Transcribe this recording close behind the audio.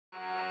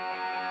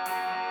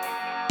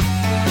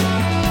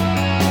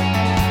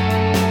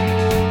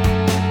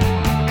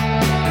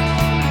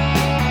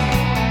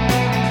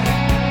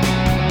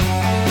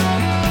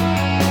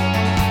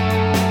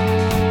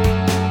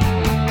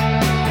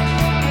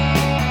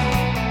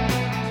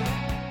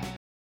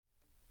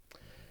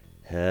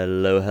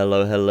Hello,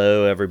 hello,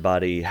 hello,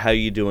 everybody. How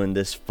you doing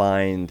this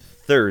fine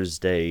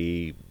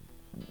Thursday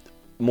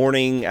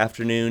morning,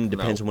 afternoon?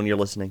 Depends on when you're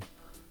listening.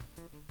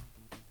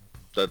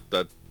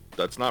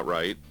 That's not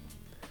right.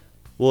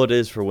 Well, it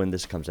is for when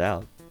this comes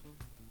out.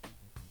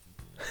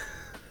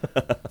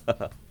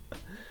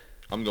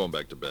 I'm going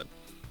back to bed.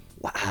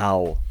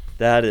 Wow,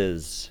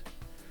 that's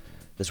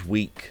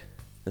weak.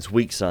 That's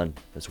weak, son.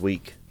 That's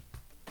weak.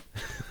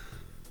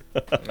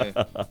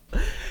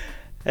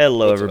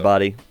 Hello, What's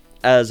everybody.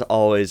 As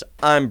always,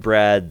 I'm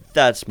Brad.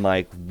 That's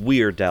Mike.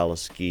 We're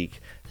Dallas Geek.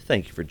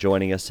 Thank you for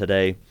joining us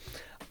today.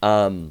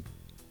 In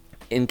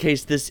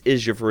case this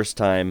is your first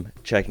time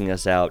checking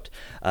us out,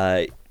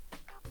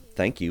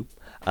 thank you.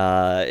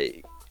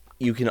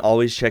 You can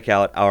always check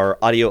out our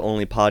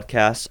audio-only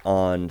podcasts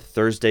on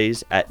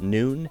Thursdays at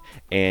noon,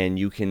 and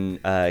you can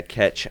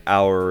catch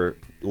our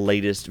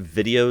latest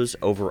videos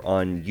over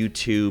on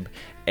YouTube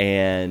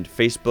and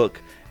Facebook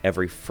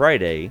every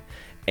Friday,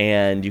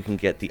 and you can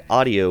get the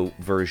audio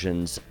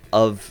versions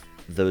of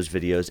those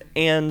videos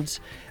and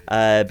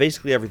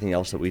basically everything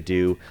else that we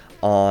do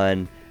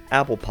on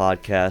Apple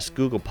Podcasts,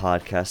 Google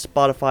Podcasts,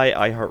 Spotify,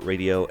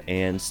 iHeartRadio,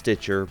 and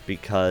Stitcher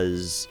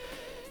because,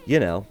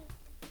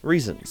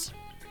 reasons.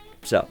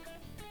 So,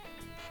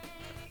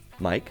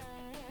 Mike?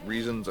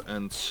 Reasons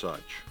and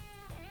such.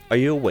 Are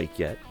you awake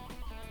yet?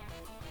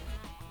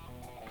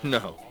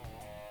 No.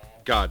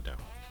 God, no.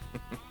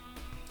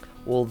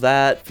 Well,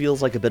 that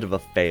feels like a bit of a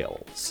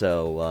fail,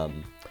 so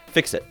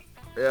fix it.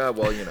 Yeah,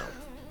 well,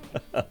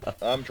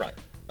 I'm trying.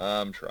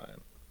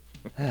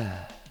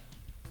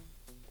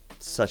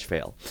 Such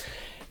fail.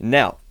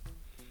 Now,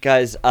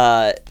 guys,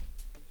 I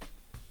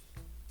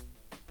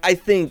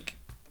think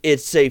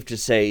it's safe to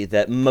say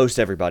that most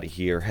everybody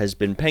here has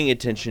been paying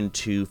attention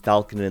to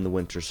Falcon and the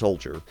Winter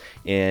Soldier.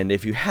 And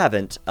if you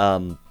haven't,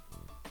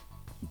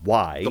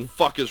 why? The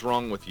fuck is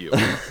wrong with you?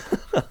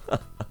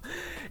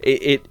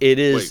 It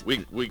is...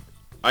 Wait,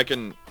 I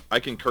can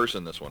curse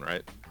in this one,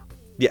 right?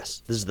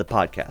 Yes, this is the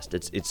podcast.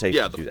 It's safe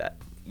to do that.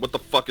 What the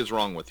fuck is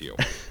wrong with you?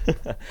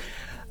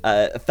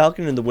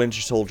 Falcon and the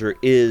Winter Soldier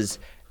is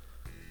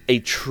a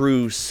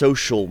true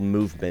social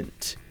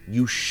movement.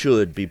 You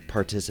should be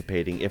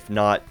participating. If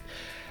not,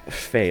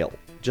 fail.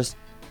 Just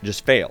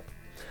fail.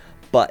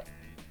 But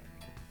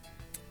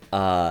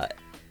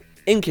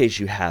in case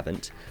you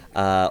haven't,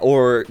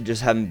 or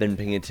just haven't been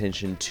paying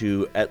attention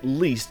to at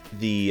least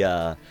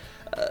the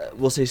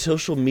we'll say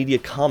social media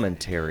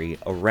commentary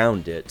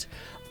around it,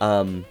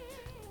 a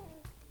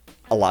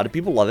lot of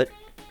people love it.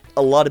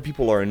 A lot of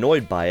people are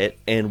annoyed by it,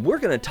 and we're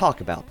going to talk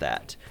about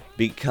that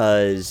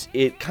because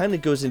it kind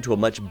of goes into a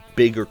much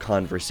bigger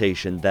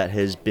conversation that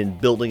has been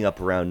building up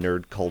around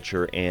nerd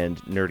culture and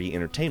nerdy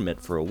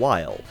entertainment for a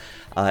while,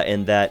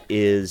 and that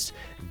is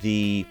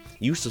the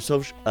use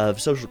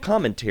of social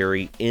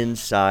commentary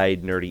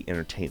inside nerdy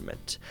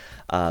entertainment.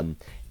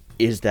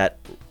 Is that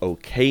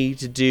okay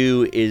to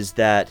do? Is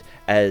that,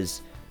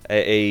 as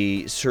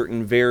a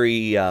certain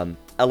very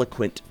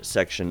eloquent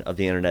section of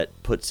the internet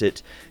puts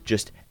it,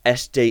 just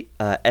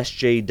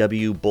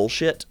SJW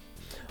bullshit?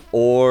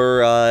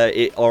 Or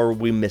are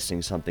we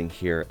missing something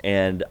here?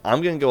 And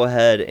I'm going to go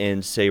ahead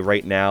and say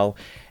right now,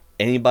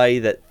 anybody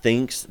that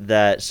thinks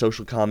that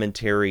social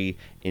commentary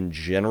in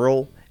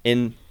general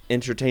in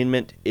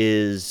entertainment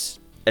is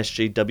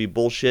SJW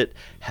bullshit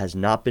has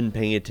not been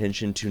paying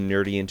attention to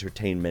nerdy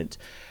entertainment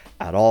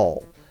at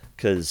all.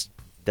 Because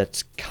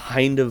that's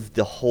kind of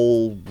the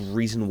whole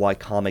reason why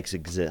comics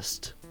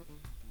exist.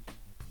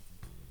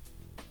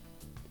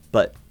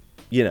 But,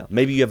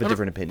 maybe you have a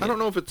different opinion. I don't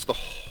know if it's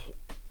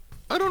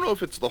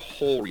the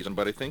whole reason,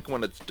 but I think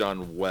when it's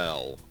done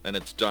well and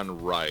it's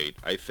done right,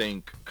 I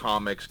think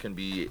comics can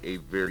be a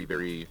very,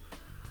 very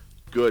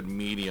good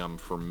medium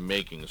for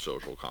making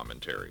social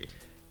commentary.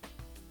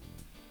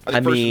 I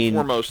mean,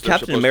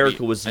 Captain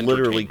America was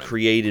literally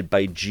created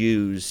by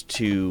Jews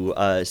to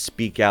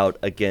speak out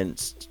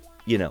against,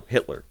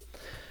 Hitler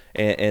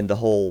and the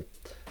whole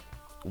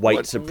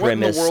white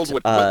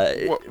supremacist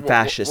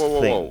fascist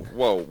thing.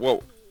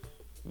 Whoa.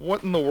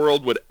 What in the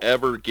world would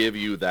ever give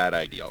you that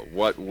idea?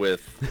 What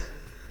with,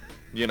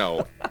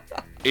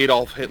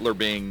 Adolf Hitler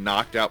being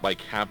knocked out by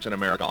Captain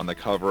America on the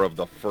cover of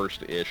the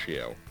first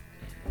issue?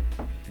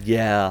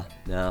 Yeah,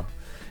 no.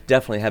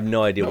 Definitely have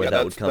no idea where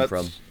that would come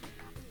from.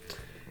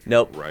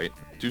 Nope. Right.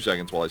 2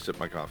 seconds while I sip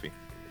my coffee.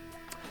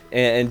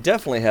 And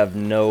definitely have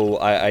no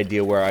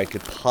idea where I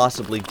could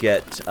possibly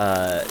get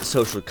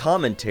social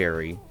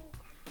commentary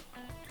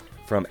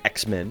from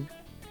X-Men.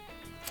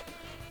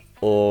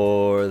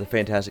 Or the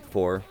Fantastic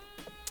Four.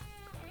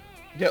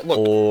 Yeah, look.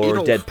 Or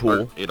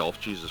Deadpool. Adolf,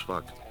 Jesus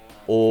fuck.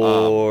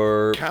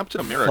 Or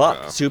Captain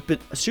America.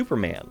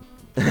 Superman.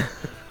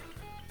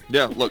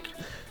 Yeah, look.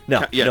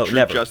 No, True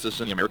never. Justice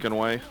in the American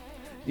way.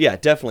 Yeah,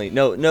 definitely.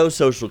 No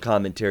social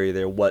commentary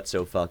there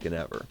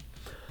whatsoever.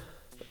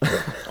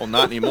 Well,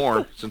 not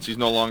anymore, since he's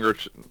no longer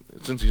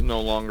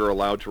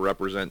allowed to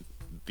represent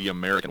the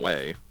American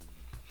way.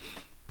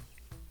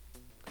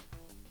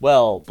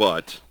 Well,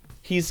 but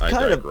he's I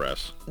kind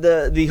digress.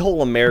 of the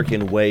whole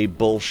American way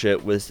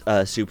bullshit with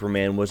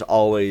Superman was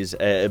always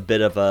a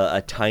bit of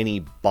a tiny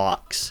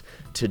box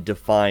to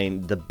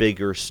define the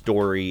bigger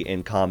story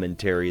and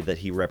commentary that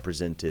he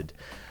represented.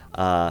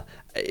 I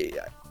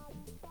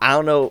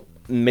don't know,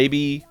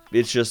 maybe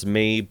it's just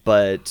me,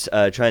 but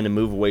trying to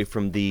move away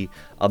from the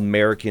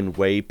American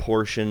way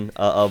portion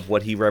of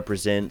what he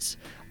represents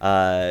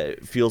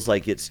feels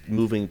like it's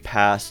moving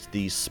past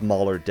the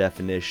smaller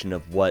definition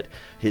of what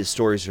his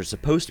stories are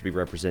supposed to be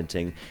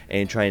representing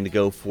and trying to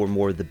go for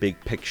more of the big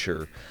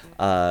picture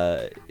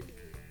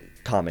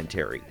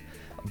commentary.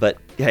 But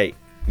hey,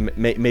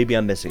 maybe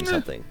I'm missing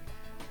something.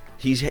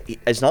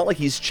 It's not like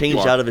he's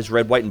changed out of his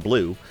red, white, and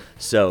blue.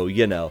 So,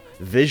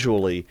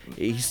 visually,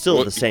 he's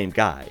still the same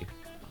guy.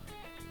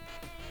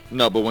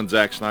 No, but when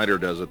Zack Snyder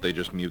does it, they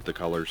just mute the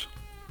colors.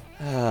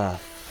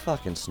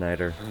 Fucking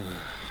Snyder.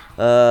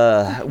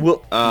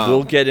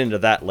 We'll get into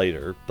that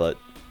later, but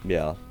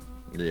yeah.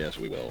 Yes,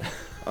 we will.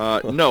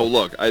 No,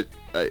 look, I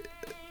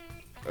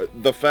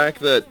the fact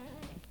that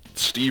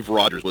Steve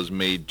Rogers was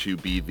made to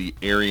be the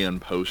Aryan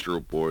poster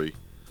boy,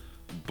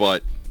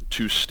 but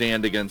to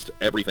stand against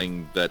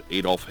everything that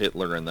Adolf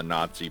Hitler and the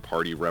Nazi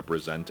Party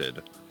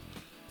represented.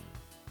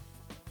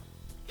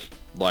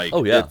 Like,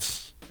 oh, yeah.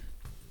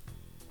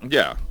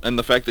 Yeah, and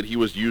the fact that he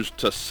was used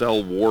to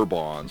sell war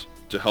bonds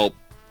to help,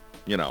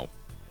 the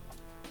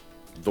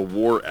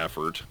war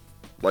effort.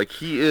 Like,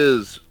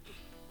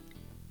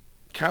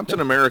 Captain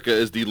America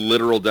is the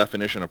literal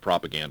definition of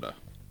propaganda.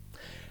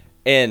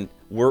 And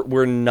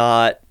we're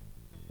not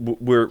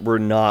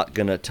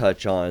gonna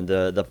touch on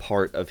the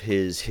part of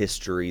his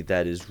history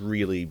that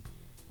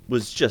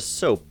was just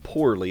so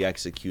poorly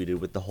executed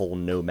with the whole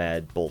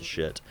nomad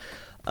bullshit.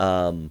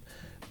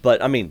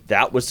 But I mean,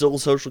 that was still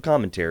social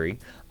commentary.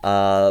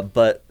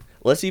 But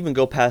let's even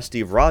go past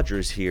Steve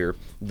Rogers here.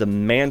 The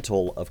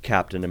mantle of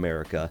Captain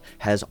America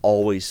has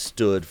always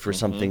stood for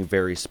something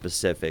very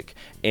specific,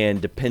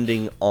 and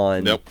depending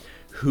on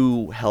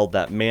who held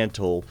that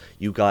mantle,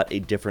 you got a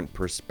different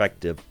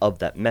perspective of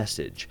that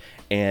message,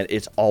 and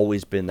it's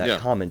always been that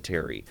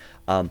commentary.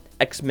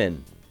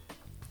 X-Men,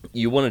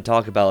 you want to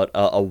talk about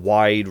a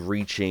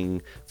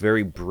wide-reaching,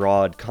 very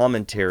broad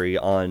commentary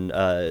on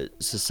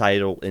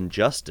societal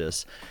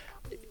injustice.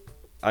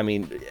 I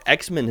mean,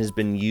 X-Men has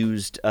been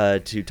used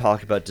to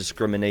talk about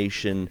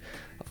discrimination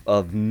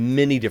of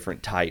many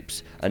different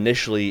types.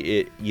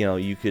 Initially,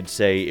 you could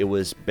say it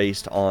was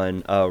based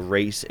on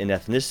race and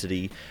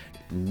ethnicity.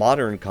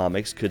 Modern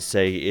comics could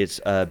say it's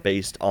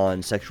based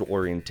on sexual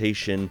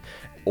orientation,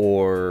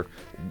 or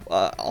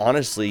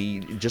honestly,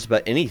 just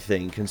about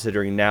anything,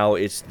 considering now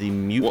it's the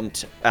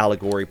mutant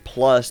allegory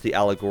plus the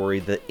allegory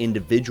that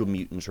individual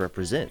mutants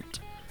represent.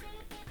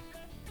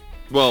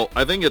 Well,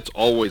 I think it's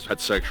always had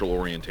sexual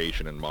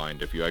orientation in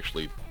mind, if you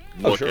actually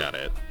look at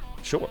it.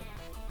 Sure.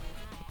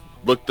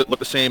 Look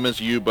the same as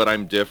you, but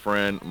I'm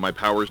different. My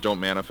powers don't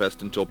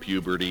manifest until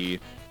puberty.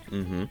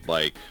 Mm-hmm.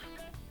 Like...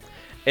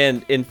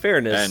 And in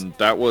fairness, and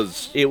that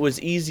was... it was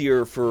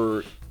easier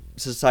for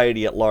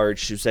society at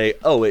large to say,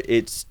 oh,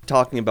 it's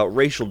talking about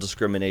racial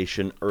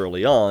discrimination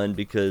early on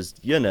because,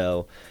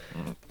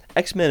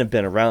 X-Men have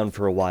been around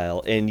for a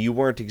while, and you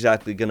weren't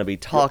exactly going to be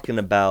talking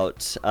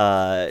about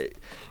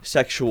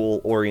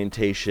sexual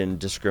orientation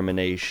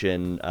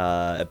discrimination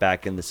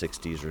back in the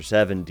 60s or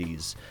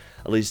 70s.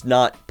 At least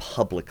not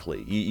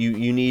publicly.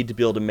 You need to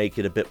be able to make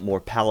it a bit more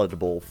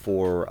palatable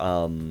for...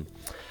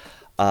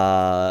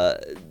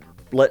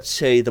 let's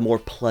say the more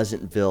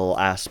Pleasantville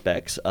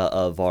aspects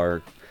of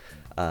our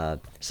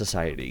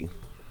society.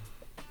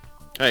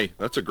 Hey,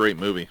 that's a great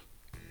movie.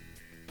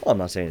 Well, I'm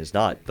not saying it's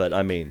not, but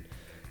I mean,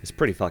 it's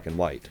pretty fucking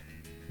white.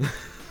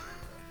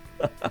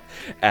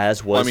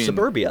 As was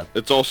Suburbia.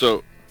 It's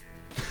also...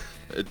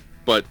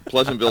 but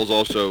Pleasantville's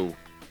also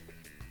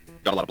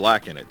got a lot of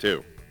black in it,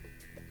 too.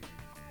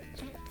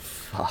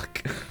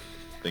 Fuck.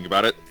 Think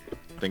about it,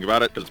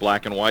 because it's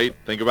black and white.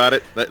 Think about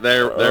it.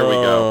 There we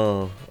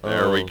go.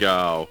 There we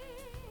go.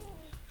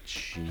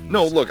 Jeez.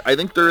 No, look, I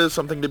think there is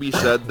something to be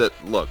said that,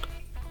 look,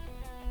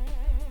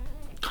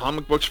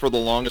 comic books for the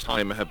longest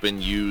time have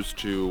been used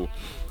to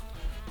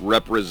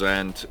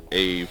represent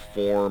a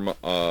form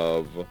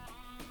of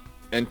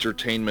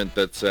entertainment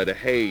that said,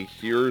 hey,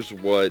 here's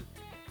what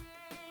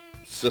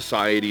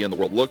society and the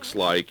world looks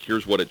like,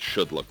 here's what it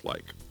should look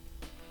like.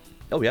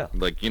 Oh, yeah.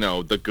 Like,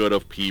 the good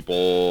of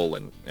people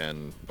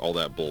and all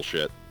that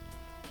bullshit.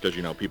 Because,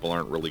 people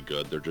aren't really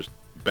good. They're just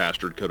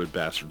bastard-coated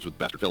bastards with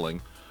bastard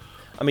filling.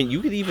 I mean,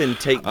 you could even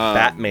take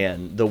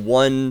Batman, the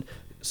one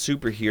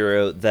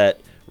superhero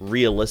that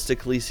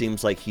realistically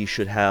seems like he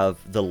should have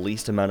the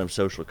least amount of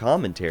social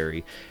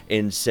commentary,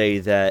 and say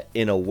that,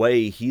 in a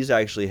way, he's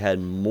actually had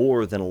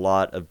more than a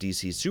lot of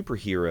DC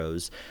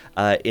superheroes,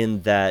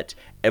 in that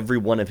every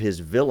one of his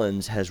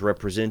villains has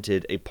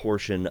represented a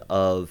portion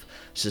of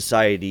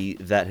society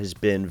that has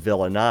been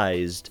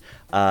villainized,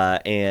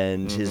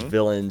 and his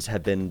villains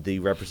have been the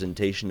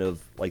representation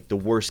of like the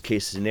worst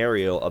case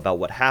scenario about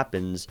what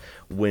happens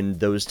when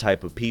those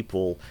type of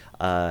people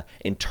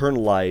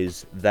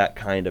internalize that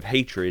kind of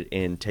hatred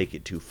and take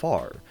it too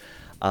far.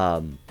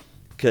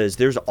 Because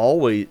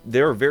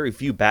there are very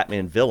few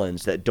Batman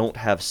villains that don't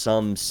have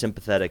some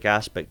sympathetic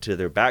aspect to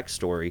their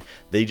backstory.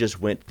 They just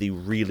went the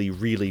really,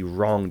 really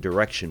wrong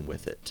direction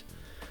with it.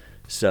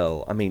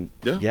 So, I mean,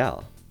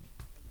 yeah.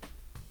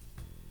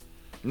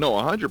 No,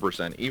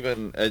 100%.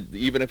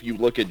 Even if you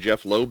look at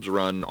Jeff Loeb's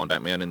run on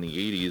Batman in the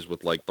 80s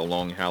with like the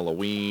Long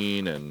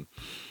Halloween and,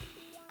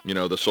 you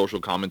know, the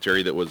social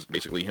commentary that was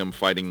basically him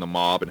fighting the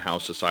mob and how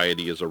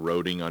society is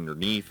eroding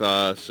underneath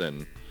us,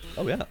 and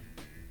Oh, yeah.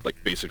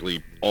 like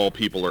basically all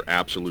people are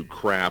absolute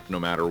crap no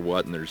matter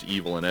what, and there's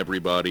evil in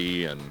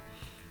everybody, and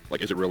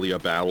like, is it really a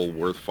battle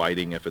worth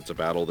fighting if it's a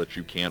battle that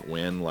you can't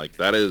win? Like,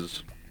 that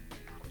is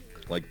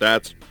like,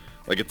 that's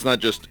like, it's not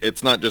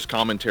just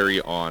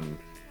commentary on,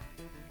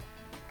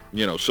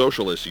 you know,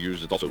 social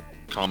issues, it's also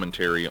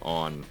commentary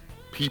on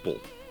people.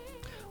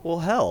 Well,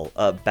 hell,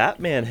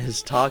 Batman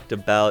has talked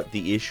about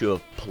the issue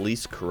of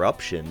police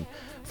corruption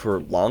for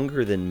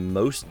longer than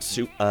most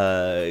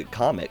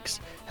comics.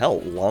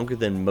 Hell, longer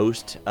than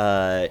most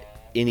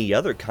any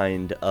other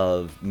kind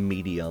of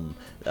medium.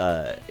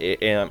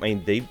 And I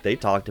mean, they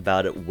talked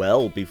about it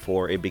well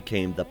before it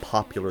became the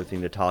popular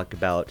thing to talk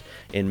about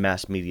in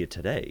mass media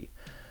today.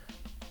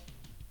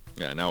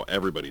 Yeah, now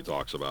everybody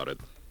talks about it.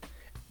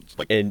 It's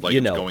like, and,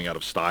 it's going out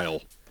of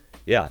style.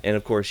 Yeah, and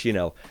of course,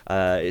 so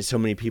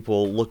many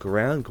people look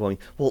around going,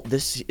 well,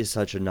 this is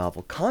such a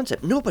novel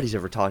concept. Nobody's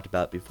ever talked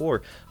about it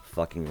before.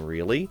 Fucking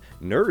really?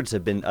 Nerds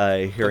have been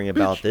hearing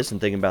about this and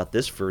thinking about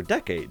this for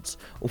decades.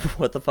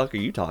 What the fuck are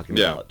you talking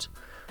about?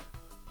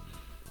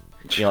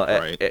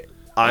 Right.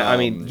 I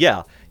mean,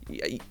 yeah.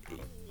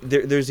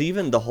 There's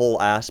even the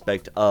whole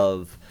aspect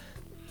of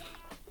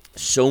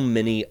so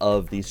many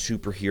of these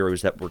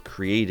superheroes that were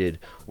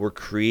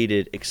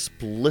created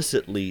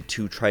explicitly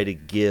to try to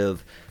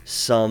give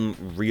some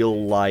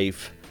real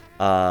life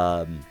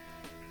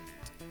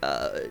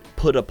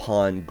put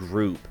upon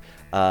group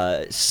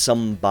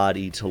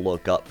somebody to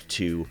look up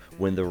to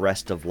when the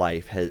rest of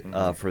life has,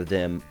 for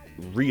them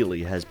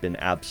really has been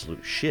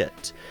absolute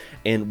shit.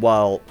 And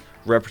while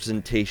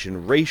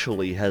representation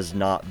racially has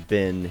not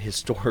been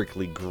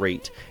historically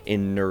great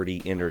in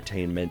nerdy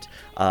entertainment,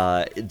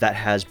 that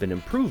has been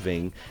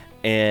improving,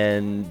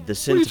 and the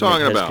sentiment has What are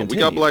you talking about? continued. We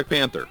got Black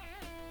Panther.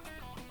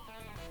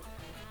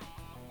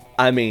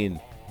 I mean,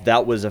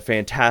 that was a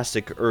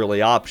fantastic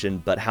early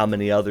option, but how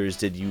many others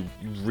did you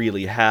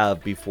really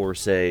have before,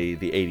 say,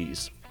 the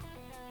 80s?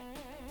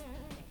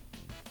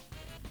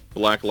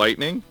 Black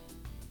Lightning?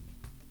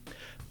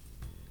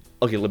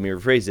 Okay, let me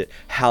rephrase it.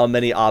 How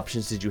many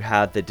options did you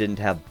have that didn't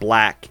have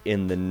black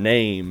in the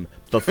name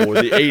before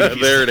the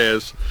 80s? There it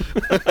is.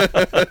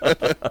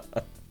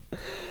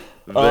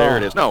 There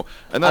it is. No,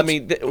 and that's, I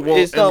mean,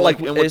 it's not like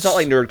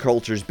nerd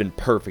culture's been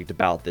perfect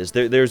about this.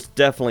 There's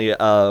definitely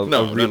a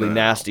really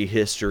nasty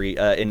history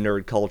in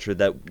nerd culture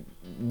that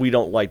we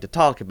don't like to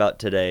talk about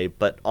today.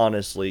 But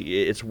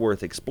honestly, it's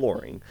worth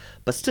exploring.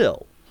 But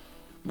still,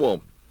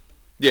 well,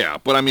 yeah.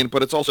 But I mean,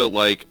 but it's also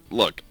like,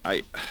 look,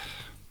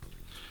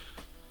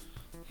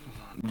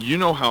 you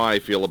know how I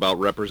feel about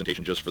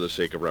representation just for the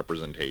sake of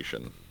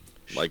representation.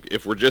 Like,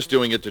 if we're just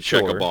doing it to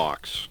check a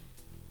box,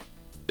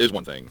 is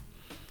one thing.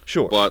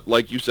 Sure. But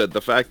like you said,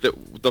 the fact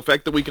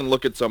that we can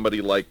look at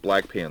somebody like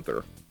Black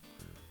Panther,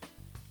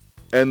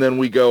 and then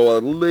we go a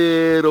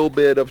little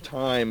bit of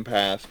time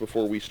passed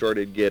before we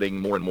started getting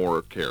more and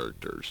more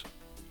characters,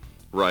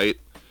 right?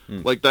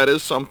 Like, that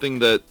is something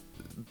that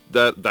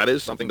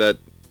is something that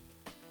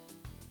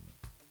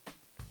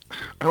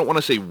I don't want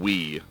to say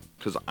we,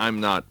 because I'm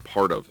not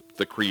part of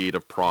the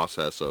creative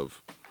process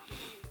of,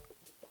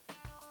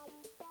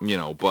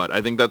 but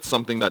I think that's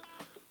something that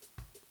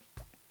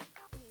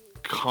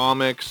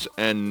comics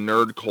and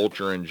nerd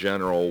culture in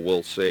general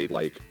will say,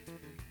 like,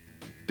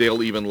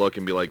 they'll even look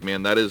and be like,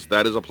 man, that is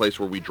a place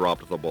where we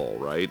dropped the ball,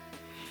 right?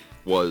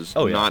 Was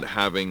not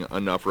having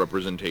enough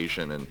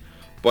representation.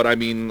 But I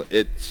mean,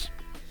 it's,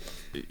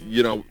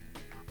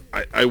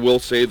 I will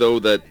say though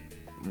that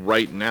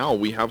right now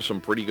we have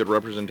some pretty good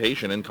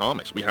representation in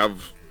comics. We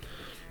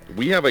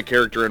have a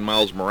character in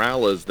Miles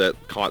Morales that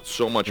caught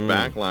so much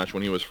backlash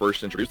when he was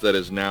first introduced that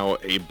is now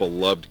a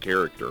beloved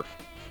character.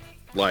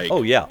 Like,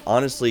 oh yeah,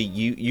 honestly,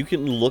 you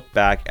can look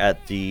back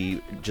at the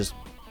just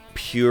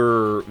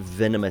pure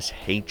venomous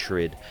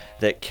hatred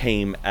that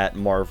came at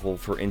Marvel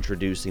for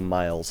introducing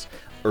Miles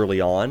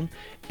early on,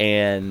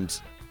 and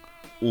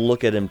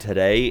look at him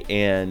today,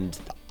 and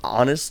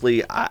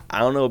honestly, I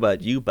don't know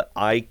about you, but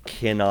I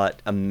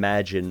cannot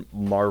imagine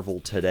Marvel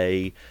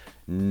today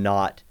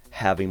not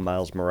having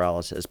Miles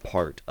Morales as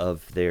part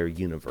of their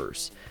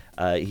universe.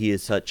 He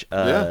is such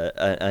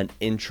an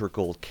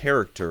integral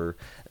character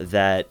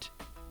that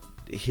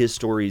his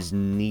stories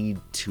need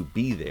to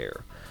be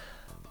there.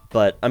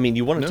 But I mean,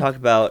 you want to No. talk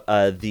about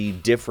the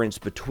difference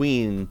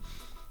between,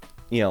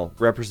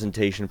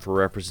 representation for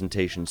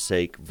representation's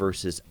sake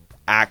versus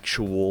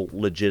actual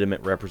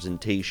legitimate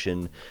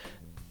representation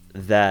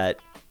that,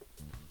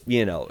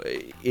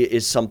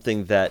 is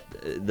something that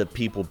the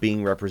people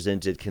being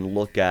represented can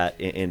look at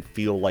and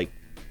feel like,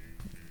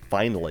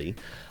 finally.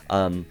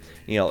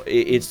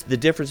 It's the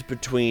difference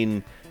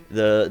between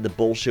the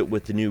bullshit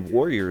with the New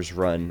Warriors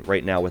run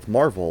right now with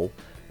Marvel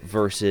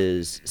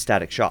versus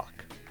Static Shock.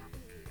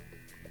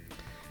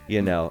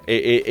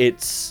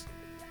 It's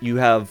you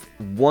have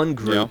one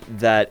group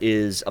that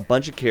is a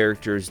bunch of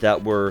characters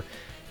that were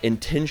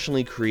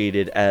intentionally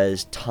created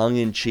as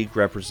tongue-in-cheek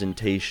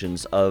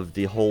representations of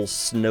the whole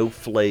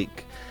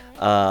snowflake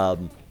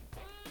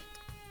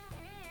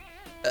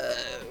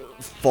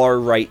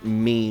far-right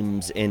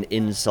memes and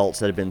insults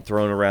that have been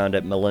thrown around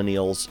at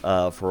millennials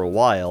for a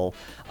while,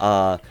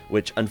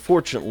 which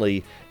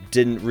unfortunately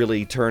didn't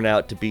really turn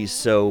out to be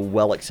so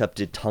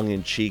well-accepted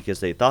tongue-in-cheek as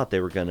they thought they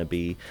were going to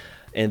be.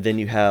 And then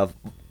you have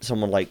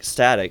someone like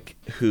Static,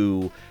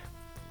 who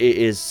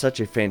is such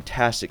a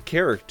fantastic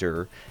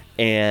character,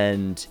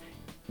 and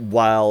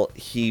while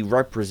he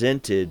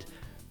represented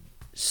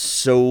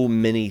so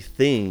many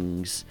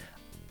things,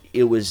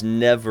 it was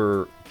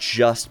never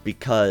just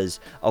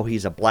because,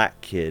 he's a black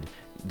kid,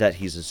 that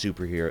he's a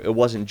superhero. It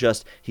wasn't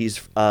just he's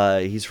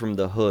from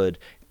the hood,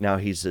 now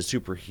he's a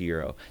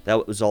superhero.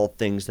 That was all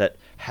things that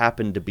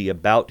happened to be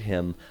about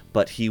him,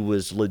 but he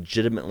was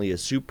legitimately a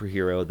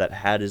superhero that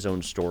had his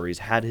own stories,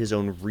 had his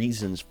own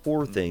reasons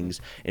for things,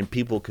 and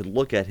people could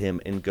look at him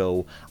and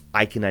go,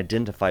 I can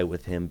identify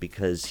with him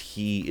because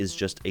he is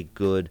just a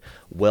good,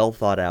 well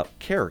thought out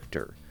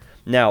character.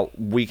 Now,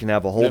 we can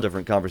have a whole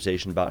different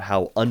conversation about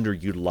how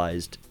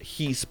underutilized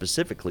he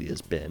specifically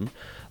has been,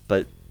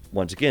 but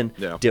once again,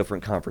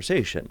 different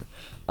conversation.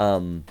 I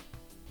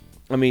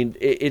mean,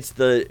 it's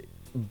the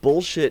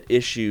bullshit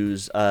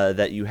issues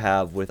that you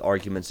have with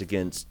arguments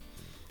against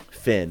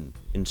Finn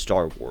in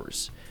Star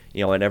Wars.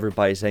 And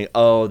everybody's saying,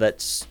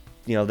 that's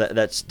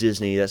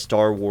Disney, that's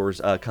Star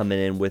Wars coming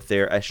in with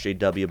their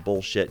SJW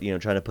bullshit,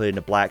 trying to put in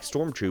a black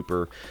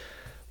stormtrooper,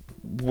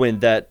 when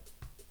that's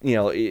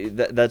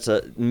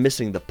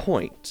missing the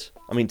point.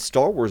 I mean,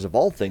 Star Wars, of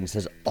all things,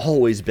 has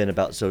always been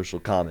about social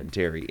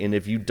commentary, and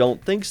if you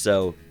don't think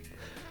so,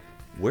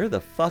 where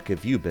the fuck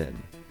have you been?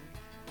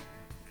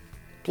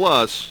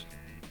 Plus,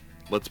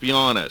 let's be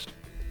honest,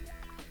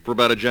 for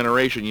about a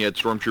generation you had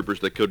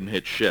stormtroopers that couldn't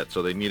hit shit,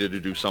 so they needed to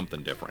do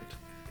something different.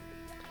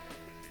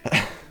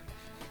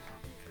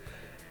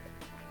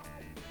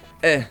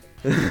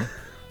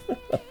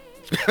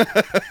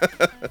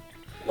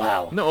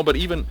 Wow. No, but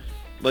even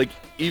yeah.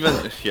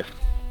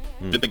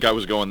 Didn't think I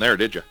was going there,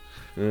 did you?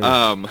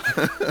 But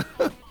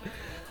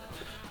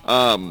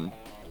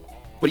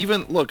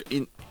even, look,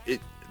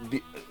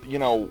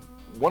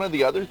 one of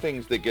the other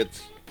things that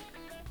gets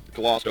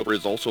glossed over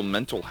is also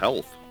mental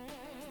health.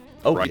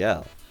 Oh, right?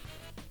 yeah.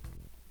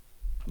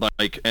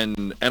 Like,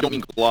 and I don't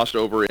mean glossed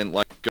over in,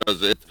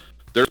 because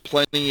there's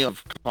plenty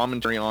of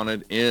commentary on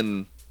it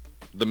in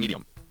the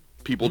medium.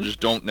 People just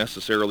don't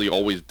necessarily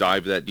always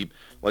dive that deep.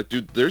 Like,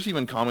 dude, there's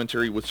even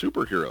commentary with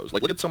superheroes.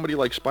 Like, look at somebody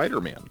like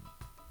Spider-Man.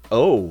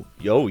 Oh,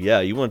 yeah.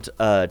 You want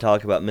to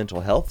talk about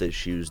mental health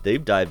issues?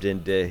 They've dived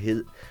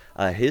into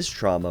his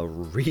trauma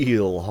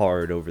real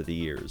hard over the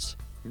years.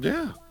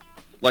 Yeah.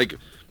 Like,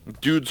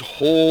 dude's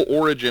whole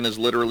origin is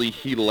literally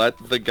he let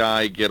the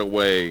guy get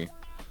away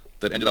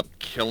that ended up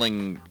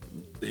killing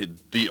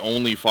the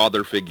only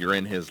father figure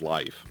in his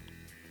life.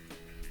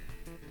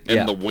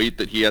 And the weight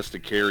that he has to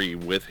carry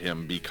with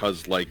him,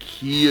 because,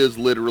 he is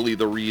literally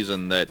the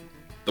reason that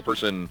the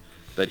person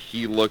that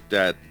he looked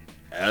at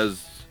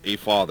as a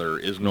father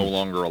is no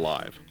longer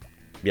alive.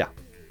 Yeah.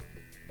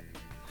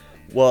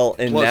 Well,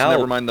 and plus, now,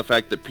 never mind the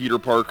fact that Peter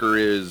Parker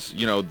is, the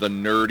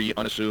nerdy,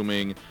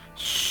 unassuming,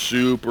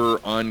 super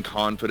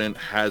unconfident,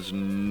 has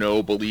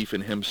no belief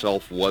in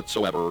himself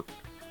whatsoever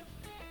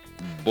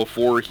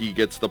before he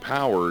gets the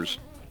powers,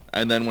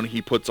 and then when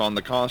he puts on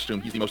the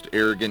costume, he's the most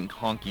arrogant,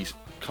 cocky,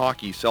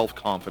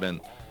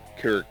 self-confident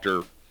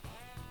character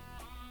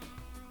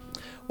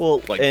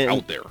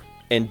out there.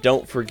 And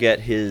don't forget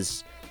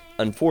his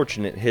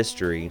unfortunate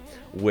history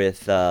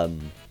with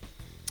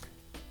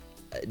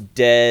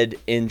dead,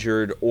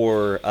 injured,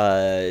 or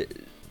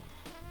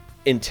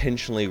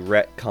intentionally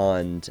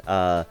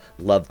retconned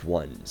loved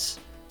ones.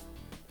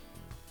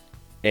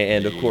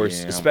 And of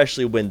course,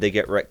 especially when they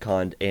get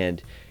retconned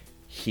and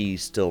he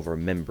still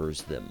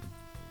remembers them.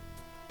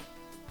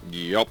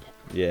 Yep.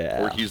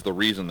 Yeah. Or he's the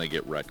reason they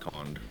get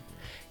retconned.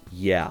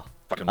 Yeah.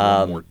 Fucking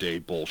one more day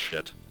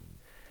bullshit.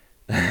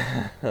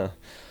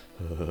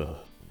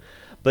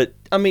 But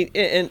I mean,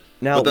 and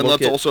now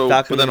look at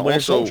Falcon and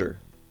Winter Soldier.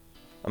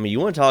 I mean, you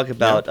want to talk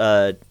about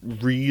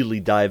really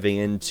diving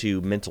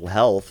into mental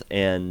health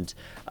and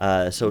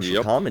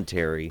social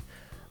commentary.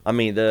 I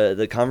mean,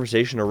 the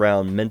conversation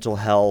around mental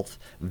health,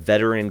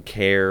 veteran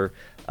care,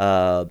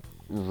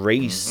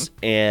 race,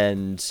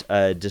 and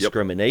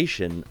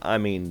discrimination. I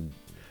mean,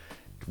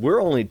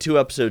 we're only 2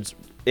 episodes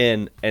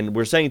and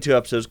we're saying 2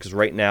 episodes because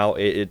right now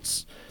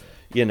it's,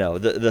 the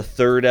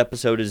 3rd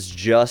episode is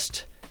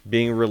just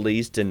being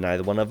released, and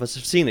neither one of us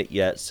have seen it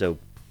yet, so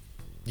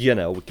we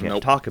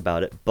can't talk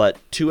about it. But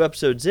 2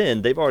 episodes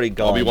in, they've already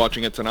gone. I'll be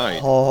watching it tonight.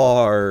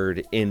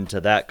 Hard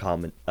into that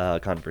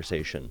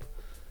conversation.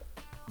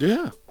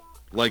 Yeah,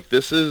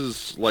 this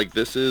is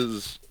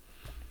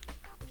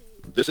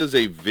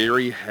a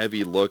very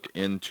heavy look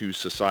into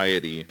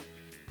society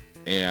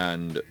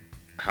and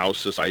how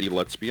society,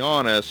 let's be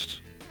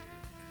honest,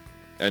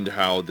 and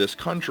how this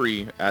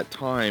country at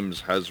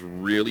times has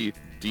really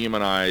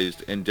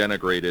demonized and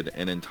denigrated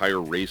an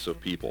entire race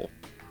of people,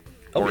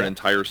 or an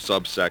entire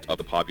subsect of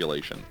the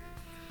population.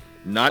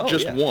 Not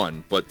just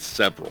one, but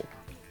several.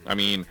 I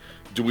mean,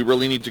 do we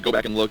really need to go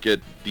back and look at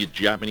the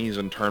Japanese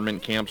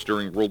internment camps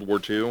during World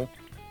War II?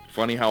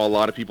 Funny how a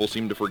lot of people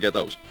seem to forget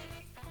those.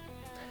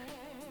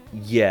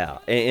 Yeah,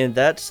 and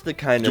that's the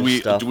kind of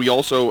stuff. Do we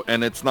also,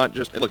 and it's not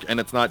just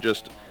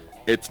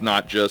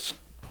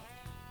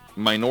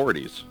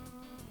minorities.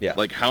 Yeah.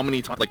 How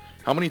many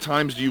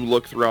times do you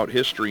look throughout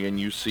history and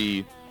you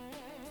see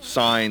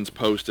signs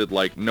posted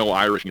like "No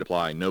Irish need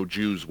apply," "No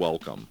Jews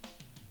welcome"?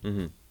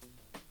 Mm-hmm.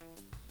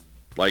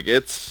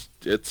 It's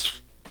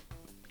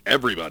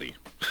everybody.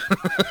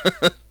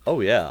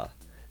 Oh yeah.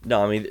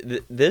 No, I mean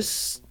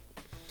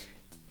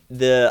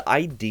the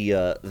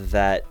idea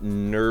that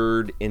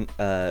nerd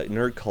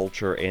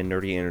culture and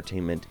nerdy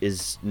entertainment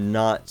is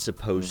not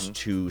supposed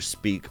to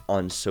speak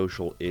on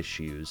social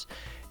issues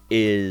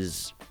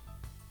is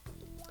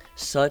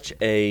such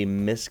a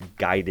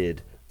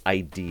misguided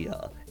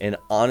idea. And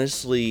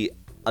honestly,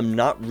 I'm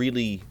not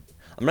even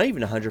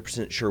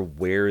 100% sure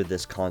where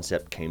this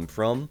concept came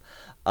from,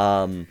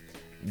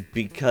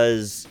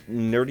 because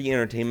nerdy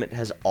entertainment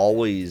has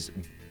always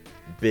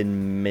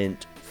been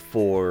meant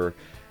for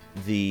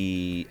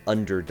the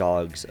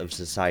underdogs of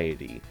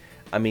society.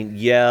 I mean,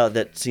 yeah,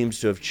 that seems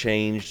to have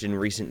changed in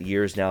recent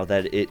years now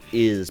that it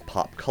is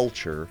pop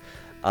culture.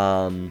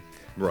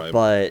 Right.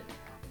 But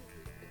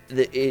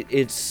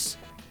it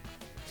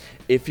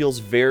feels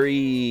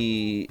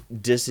very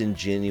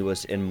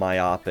disingenuous and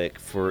myopic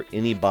for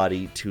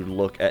anybody to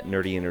look at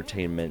nerdy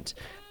entertainment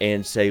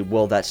and say,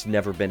 well, that's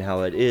never been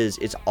how it is.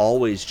 It's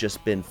always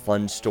just been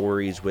fun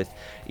stories with,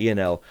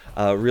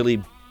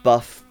 really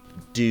buff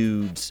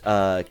dudes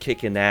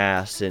kicking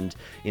ass and,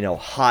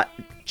 hot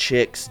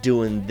chicks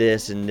doing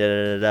this and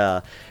da-da-da-da.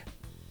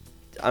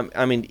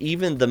 I mean,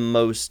 even the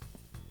most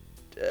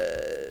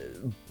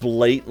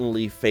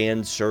blatantly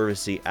fan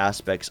servicey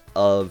aspects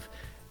of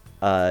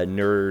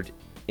nerd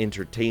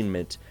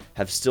entertainment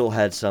have still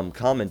had some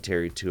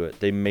commentary to it.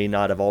 They may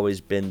not have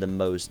always been the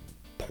most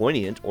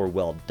poignant or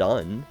well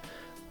done,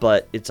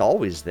 but it's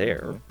always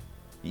there.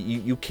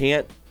 You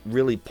can't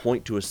really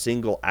point to a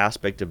single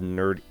aspect of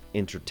nerd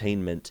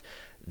entertainment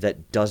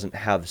that doesn't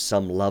have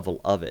some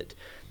level of it.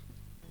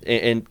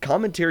 And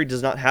commentary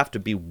does not have to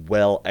be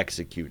well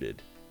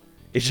executed.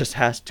 It just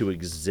has to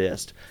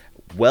exist.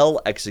 Well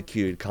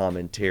executed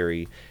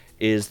commentary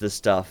is the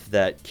stuff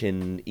that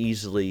can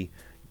easily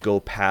go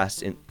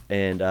past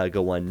and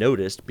go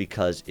unnoticed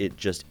because it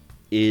just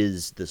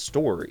is the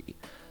story.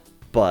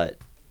 But,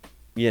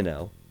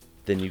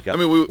 then you've got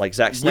like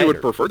Zack Snyder. We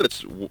would prefer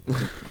that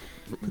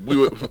we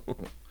would,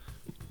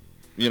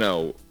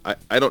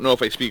 I don't know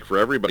if I speak for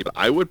everybody, but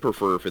I would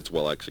prefer if it's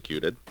well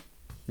executed.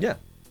 Yeah.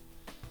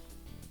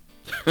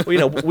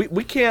 Well,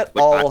 we can't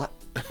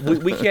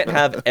we can't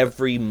have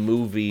every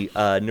movie,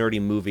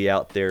 nerdy movie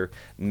out there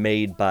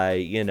made by,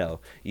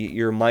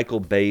 your Michael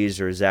Bay's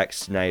or Zack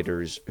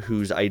Snyder's,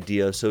 whose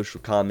idea of social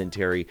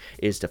commentary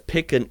is to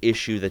pick an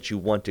issue that you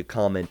want to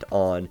comment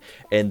on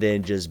and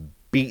then just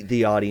beat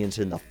the audience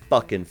in the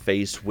fucking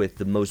face with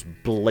the most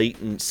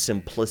blatant,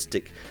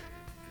 simplistic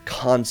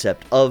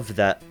concept of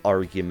that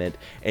argument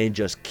and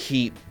just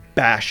keep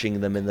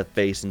bashing them in the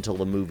face until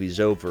the movie's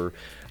over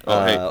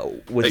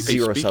with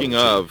zero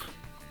subtlety.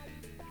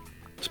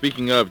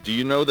 Speaking of, do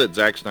you know that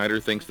Zack Snyder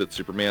thinks that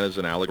Superman is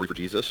an allegory for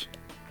Jesus?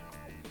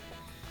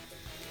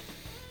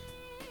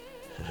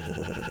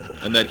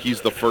 And that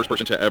he's the first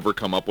person to ever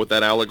come up with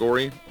that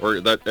allegory?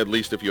 Or that, at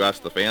least if you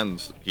ask the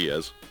fans, he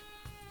is.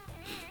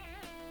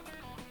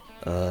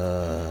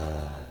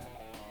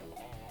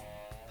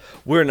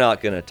 We're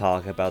not going to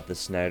talk about the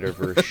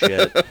Snyderverse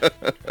shit.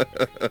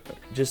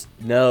 Just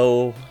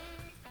no.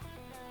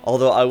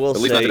 Although I will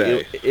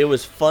say, it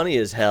was funny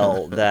as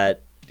hell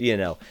that,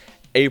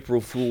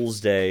 April Fool's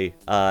Day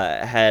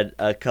had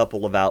a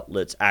couple of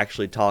outlets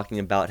actually talking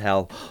about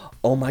how,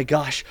 oh my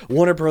gosh,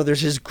 Warner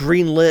Brothers has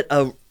greenlit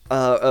a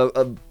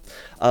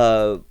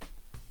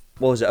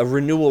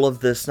renewal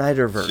of the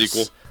Snyderverse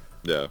sequel.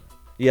 Yeah.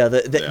 Yeah,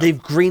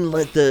 they've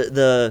greenlit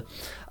the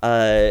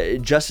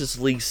Justice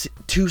League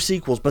 2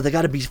 sequels, but they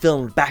got to be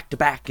filmed back to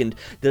back and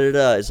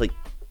da-da-da. It's like,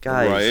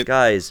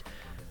 guys,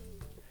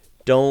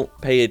 don't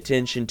pay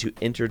attention to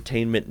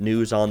entertainment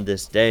news on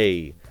this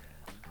day.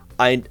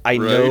 I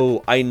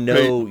know. Pay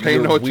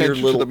no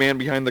attention to the man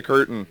behind the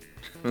curtain.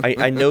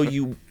 I know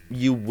you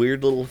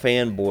weird little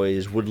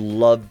fanboys would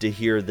love to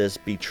hear this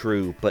be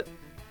true, but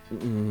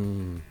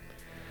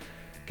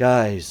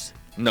Guys,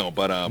 No,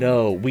 but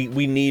no,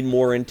 we need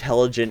more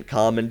intelligent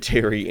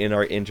commentary in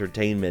our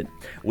entertainment,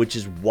 which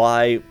is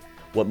why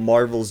what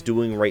Marvel's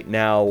doing right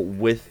now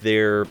with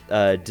their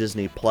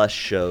Disney Plus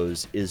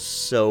shows is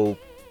so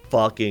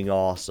fucking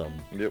awesome.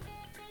 Yep.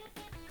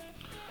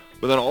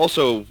 But then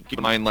also keep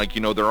in mind, like,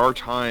 there are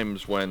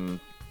times when,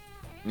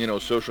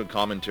 social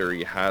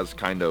commentary has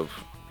kind of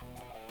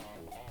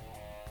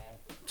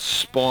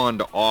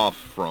spawned off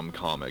from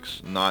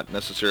comics. Not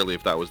necessarily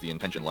if that was the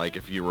intention. Like,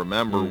 if you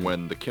remember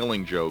when The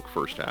Killing Joke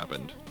first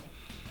happened,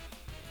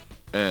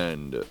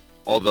 and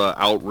all the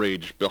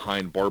outrage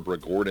behind Barbara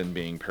Gordon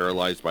being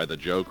paralyzed by the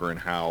Joker, and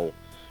how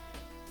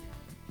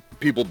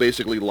people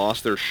basically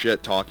lost their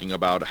shit talking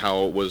about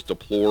how it was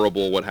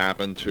deplorable what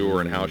happened to her,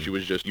 and how she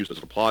was just used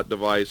as a plot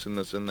device and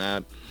this and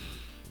that.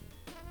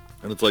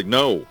 And it's like,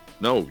 no,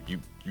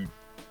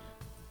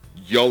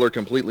 y'all are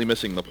completely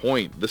missing the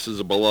point. This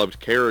is a beloved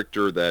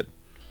character that,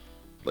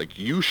 like,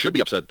 you should be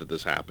upset that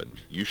this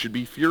happened. You should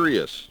be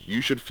furious.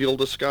 You should feel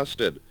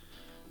disgusted,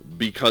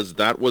 because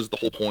that was the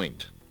whole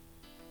point.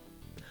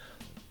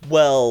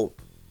 Well,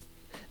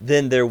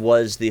 then there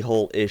was the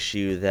whole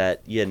issue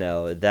that,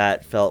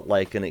 that felt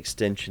like an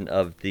extension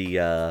of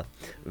the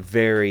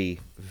very,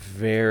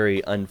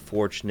 very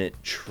unfortunate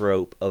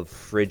trope of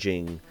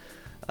fridging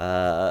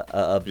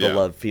a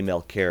beloved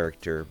female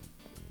character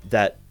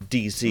that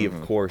DC,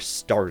 of course,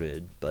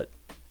 started, but,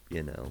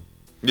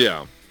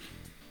 Yeah.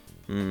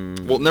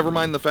 Well, never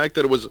mind the fact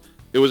that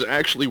it was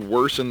actually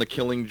worse in the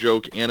Killing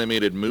Joke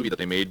animated movie that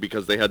they made,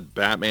 because they had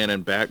Batman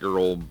and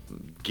Batgirl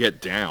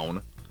get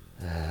down.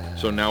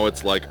 So now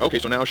it's like, okay,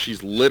 so now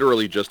she's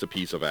literally just a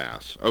piece of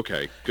ass.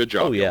 Okay, good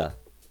job. Oh, yeah.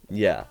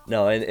 Yeah.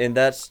 No, and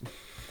that's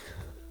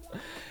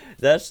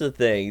the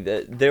thing.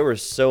 That there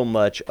was so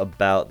much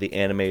about the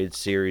animated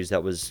series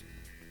that was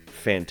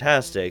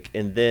fantastic,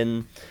 and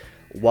then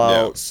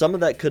while some of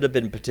that could have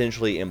been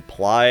potentially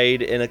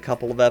implied in a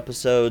couple of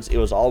episodes, it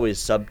was always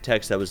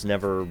subtext that was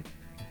never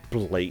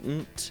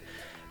blatant.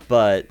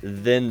 But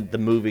then the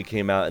movie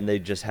came out and they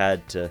just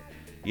had to,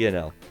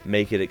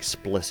 make it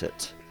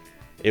explicit.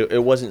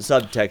 It wasn't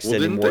subtext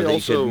anymore that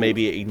you could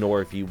maybe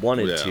ignore if you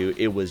wanted to.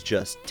 It was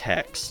just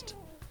text.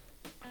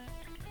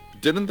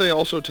 Didn't they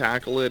also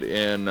tackle it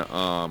in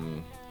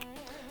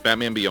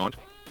Batman Beyond?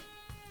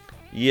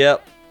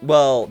 Yep.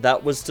 Well,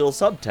 that was still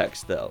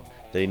subtext, though.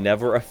 They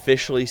never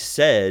officially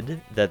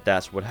said that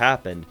that's what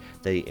happened.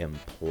 They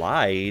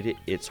implied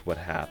it's what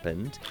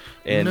happened.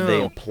 And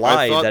they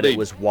implied that it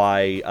was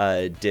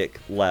why Dick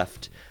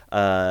left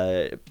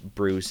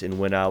Bruce and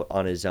went out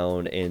on his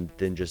own and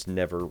then just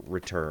never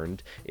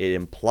returned. It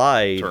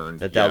implied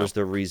that was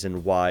the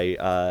reason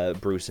why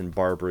Bruce and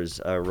Barbara's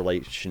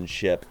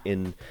relationship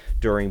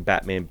during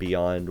Batman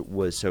Beyond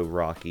was so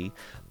rocky.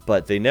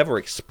 But they never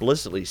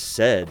explicitly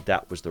said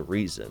that was the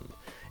reason.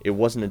 It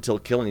wasn't until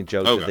Killing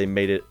Joke that they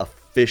made it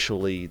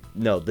officially,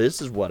 no,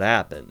 this is what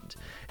happened.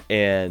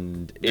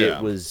 And it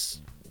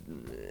was...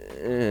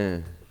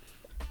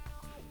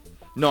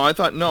 No, I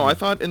thought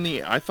in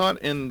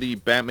the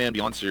Batman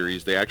Beyond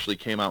series they actually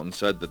came out and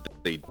said that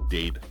they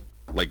dated,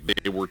 like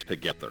they were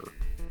together.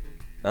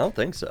 I don't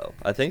think so.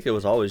 I think it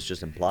was always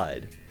just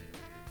implied.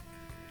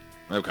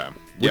 Okay.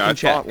 I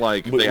thought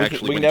like they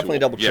actually we can definitely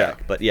double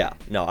check, but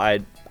no,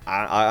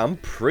 I'm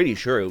pretty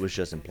sure it was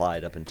just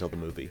implied up until the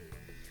movie.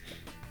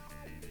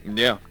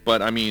 Yeah,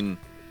 but I mean,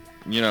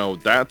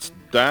 that's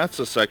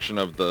a section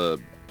of the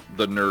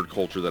nerd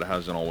culture that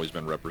hasn't always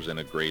been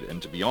represented great.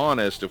 And to be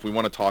honest, if we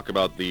want to talk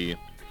about the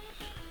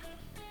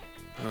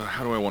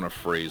how do I want to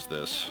phrase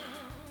this?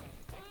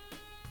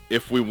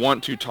 If we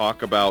want to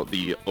talk about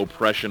the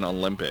Oppression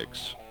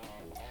Olympics,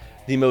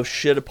 the most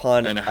shit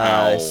upon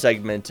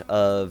segment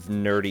of the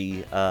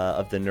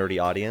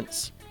nerdy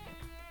audience,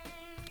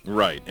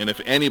 right? And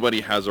if anybody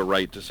has a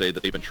right to say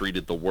that they've been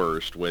treated the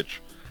worst, which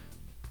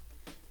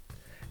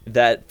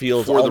that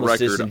feels for almost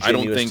the record, I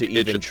don't think to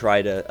even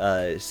try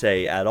to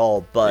say at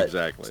all, but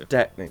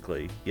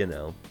technically,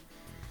 Yeah.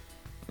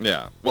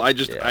 Well,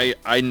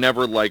 I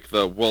never like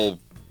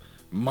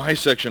my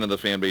section of the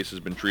fan base has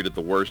been treated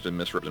the worst and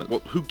misrepresented. Well,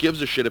 who gives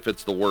a shit if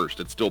it's the worst?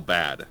 It's still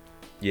bad.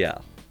 Yeah.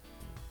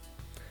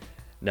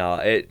 No,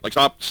 like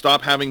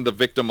stop having the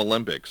victim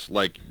Olympics.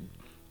 Like,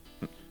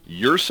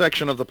 your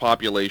section of the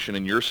population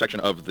and your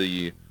section of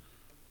the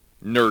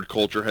nerd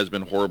culture has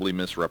been horribly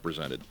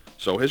misrepresented.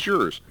 So has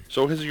yours.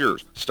 So has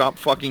yours. Stop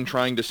fucking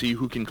trying to see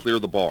who can clear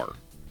the bar.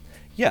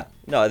 Yeah.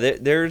 No,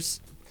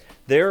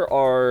 there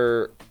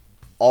are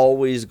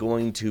always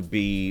going to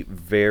be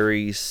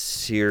very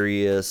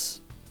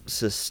serious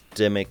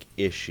systemic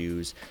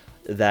issues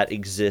that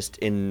exist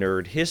in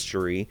nerd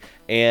history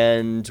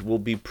and will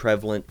be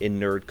prevalent in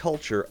nerd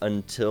culture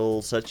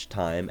until such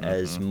time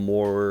as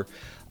more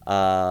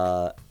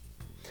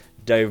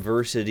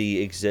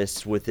diversity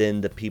exists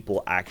within the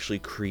people actually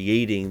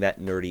creating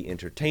that nerdy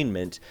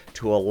entertainment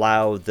to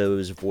allow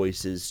those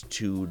voices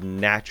to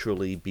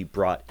naturally be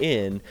brought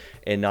in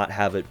and not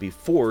have it be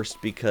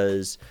forced,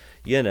 because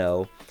you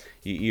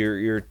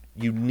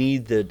you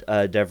need the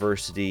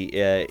diversity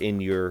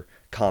in your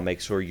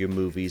comics or your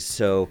movies.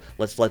 So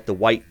let's let the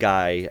white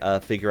guy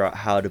figure out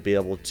how to be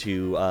able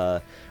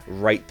to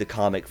write the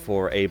comic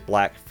for a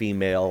black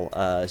female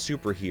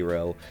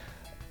superhero,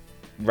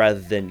 rather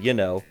than,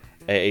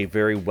 a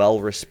very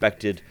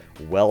well-respected,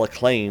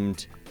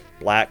 well-acclaimed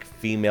black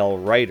female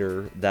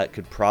writer that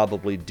could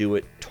probably do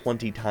it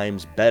 20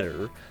 times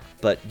better,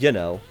 but,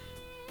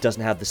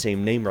 doesn't have the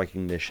same name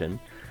recognition.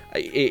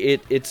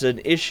 It's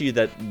an issue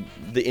that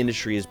the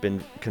industry has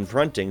been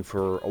confronting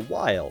for a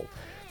while.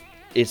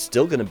 It's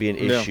still going to be an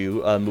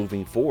issue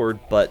moving forward,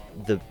 but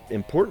the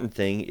important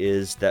thing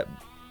is that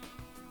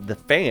the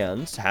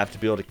fans have to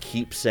be able to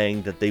keep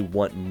saying that they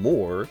want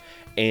more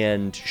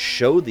and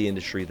show the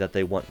industry that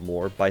they want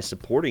more by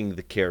supporting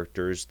the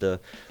characters, the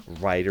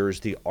writers,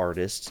 the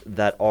artists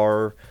that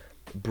are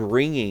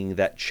bringing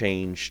that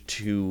change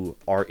to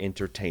our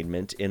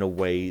entertainment in a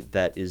way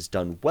that is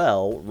done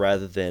well,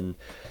 rather than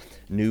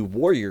New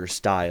Warrior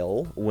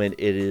style when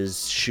it is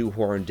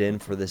shoehorned in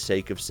for the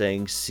sake of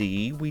saying,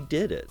 see, we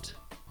did it.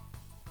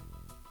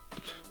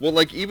 Well,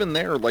 like, even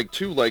there, like,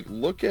 too, like,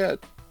 look at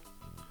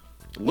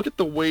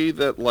the way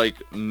that, like,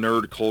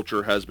 nerd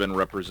culture has been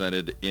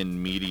represented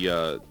in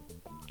media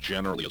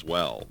generally as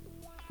well.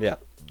 Yeah.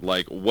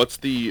 Like, what's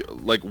the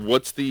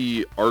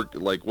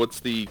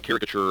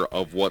caricature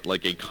of what,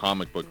 like, a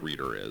comic book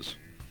reader is?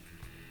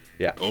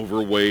 Yeah.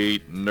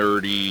 Overweight,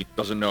 nerdy,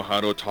 doesn't know how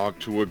to talk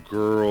to a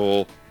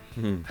girl,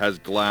 has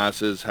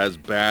glasses, has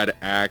bad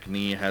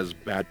acne, has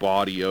bad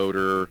body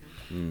odor,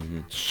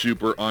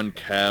 super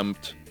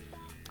unkempt.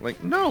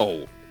 Like,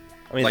 no.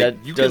 I mean, like,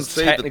 that you does can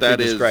say technically that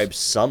describe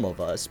some of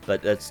us,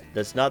 but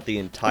that's not the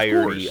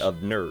entirety of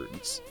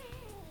nerds.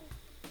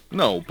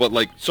 No, but,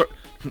 like,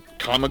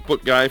 comic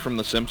book guy from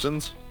The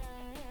Simpsons?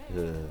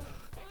 Ugh.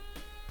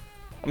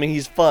 I mean,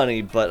 he's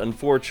funny, but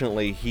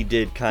unfortunately, he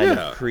did kind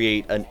of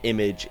create an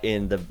image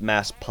in the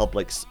mass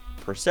public's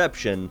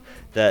perception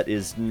that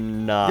is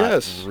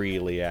not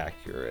really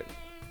accurate.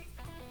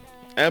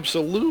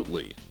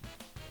 Absolutely.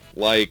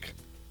 Like,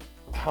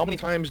 how many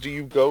times do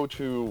you go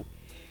to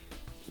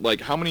a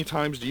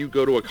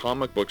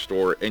comic book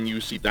store and you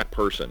see that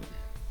person?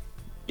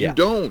 You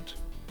don't.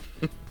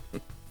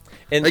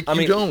 And like,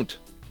 you don't.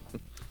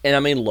 And I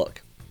mean,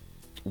 look,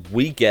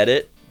 we get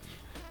it.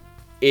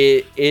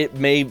 It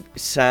may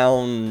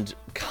sound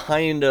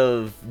kind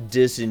of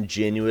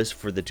disingenuous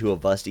for the two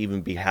of us to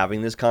even be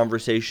having this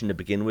conversation to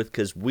begin with,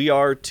 because we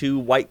are two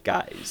white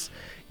guys.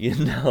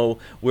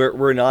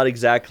 We're not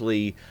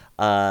exactly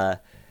the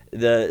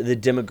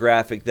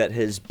demographic that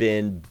has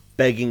been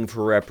begging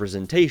for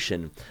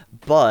representation,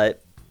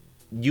 but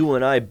you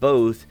and I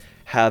both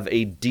have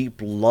a deep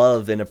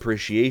love and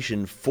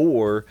appreciation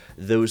for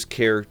those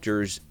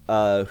characters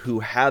who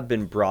have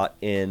been brought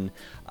in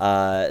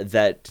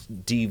that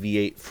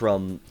deviate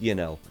from,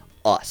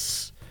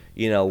 us.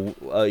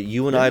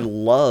 You and I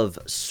love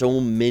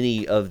so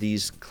many of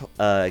these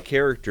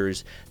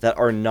characters that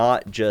are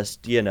not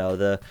just,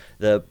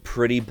 the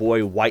pretty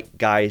boy white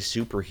guy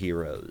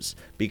superheroes,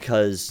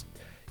 because,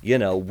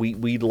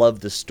 we love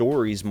the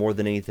stories more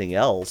than anything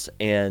else.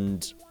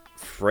 And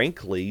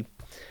frankly,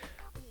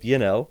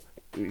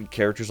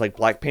 characters like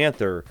Black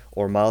Panther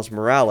or Miles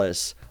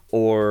Morales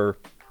or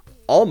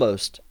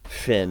almost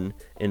Finn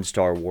in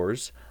Star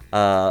Wars,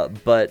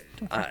 but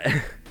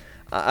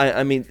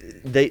I mean,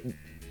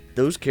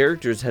 those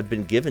characters have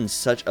been given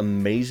such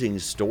amazing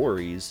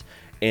stories,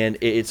 and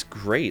it's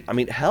great. I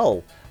mean,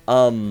 hell,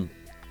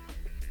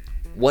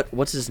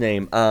 what's his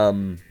name?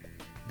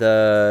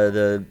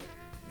 The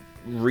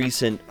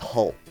recent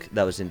Hulk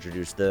that was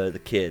introduced, the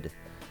kid,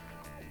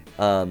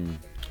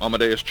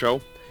 Amadeus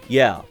Cho.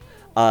 Yeah.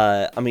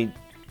 I mean,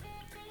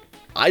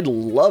 I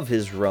love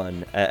his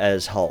run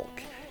as Hulk.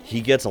 He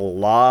gets a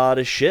lot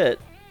of shit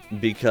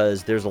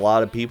because there's a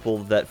lot of people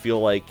that feel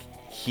like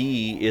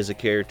he is a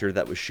character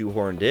that was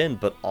shoehorned in,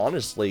 but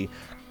honestly,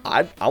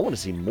 I want to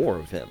see more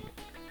of him.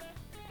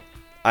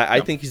 I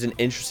think he's an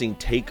interesting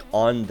take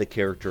on the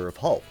character of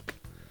Hulk.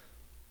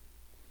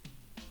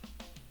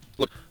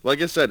 Look,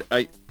 like I said,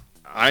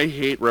 I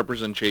hate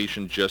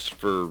representation just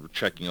for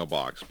checking a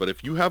box, but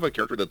if you have a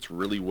character that's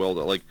really well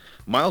done, like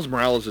Miles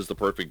Morales is the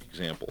perfect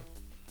example.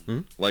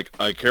 Like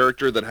a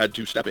character that had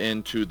to step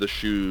into the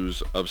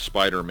shoes of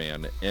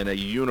Spider-Man in a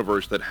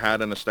universe that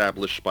had an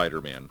established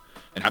Spider-Man,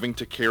 and having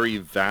to carry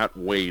that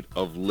weight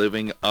of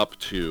living up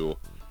to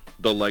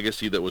the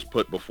legacy that was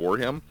put before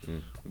him.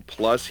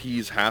 Plus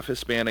he's half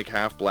Hispanic,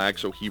 half black,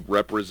 so he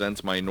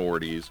represents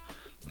minorities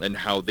and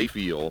how they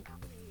feel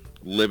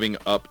living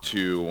up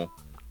to,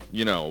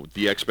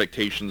 the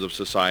expectations of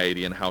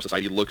society and how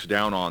society looks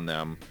down on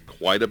them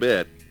quite a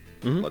bit.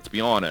 Let's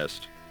be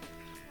honest.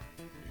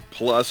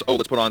 Plus,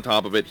 let's put on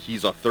top of it,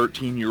 he's a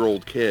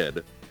 13-year-old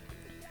kid.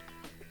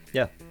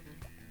 Yeah.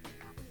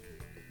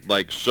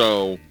 Like,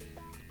 so,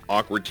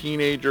 awkward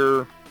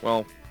teenager,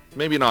 well,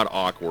 maybe not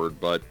awkward,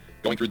 but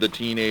going through the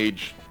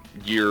teenage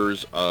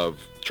years of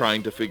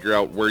trying to figure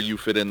out where you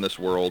fit in this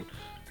world,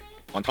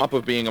 on top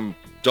of being a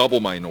double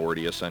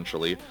minority,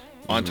 essentially,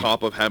 on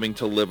top of having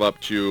to live up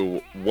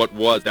to what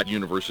was that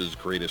universe's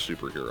greatest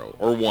superhero,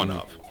 or one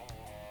of.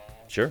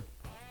 Sure.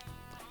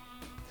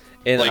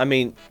 And Like, I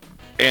mean,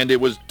 and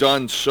it was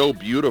done so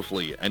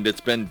beautifully, and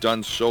it's been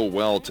done so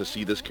well to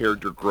see this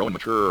character grow and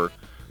mature,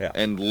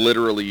 and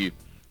literally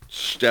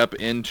step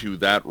into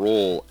that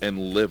role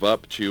and live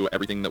up to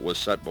everything that was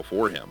set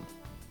before him.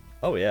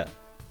 Oh, yeah.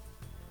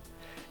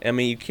 I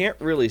mean, you can't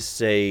really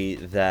say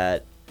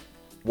that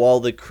while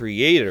the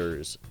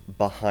creators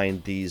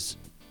behind these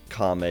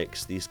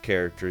comics, these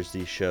characters,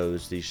 these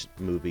shows, these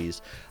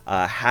movies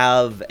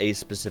have a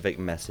specific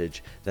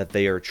message that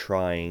they are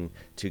trying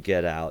to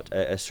get out,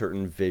 a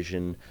certain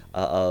vision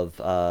of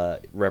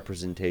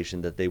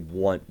representation that they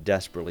want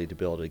desperately to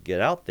be able to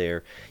get out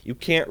there, you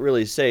can't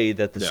really say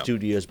that the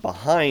studios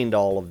behind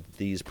all of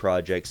these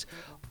projects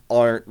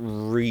aren't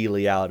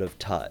really out of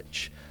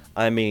touch.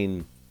 I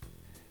mean,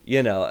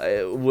 you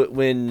know,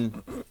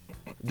 when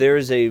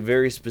there's a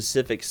very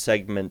specific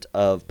segment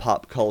of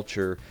pop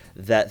culture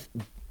that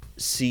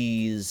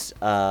sees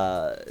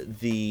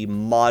the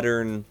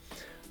modern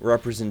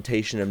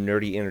representation of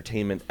nerdy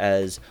entertainment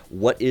as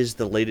what is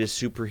the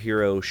latest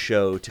superhero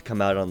show to come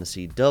out on the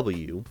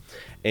CW,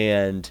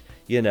 and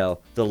you know,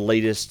 the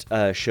latest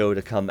show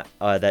to come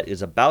that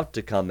is about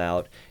to come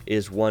out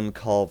is one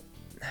called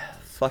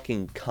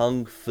fucking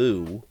Kung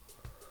Fu.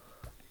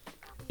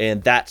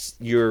 And that's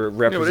your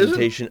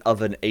representation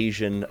of an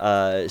Asian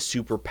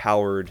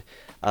super-powered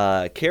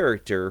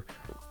character.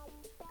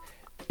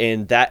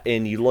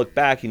 And you look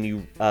back and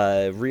you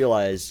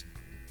realize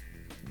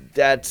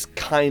that's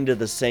kind of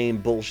the same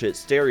bullshit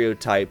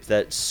stereotype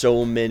that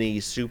so many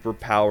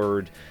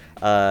super-powered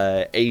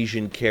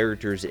Asian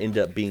characters end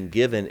up being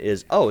given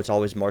is, oh, it's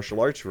always martial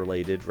arts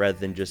related, rather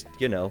than just,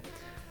 you know,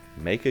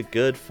 make a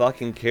good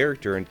fucking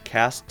character and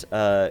cast,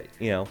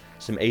 you know,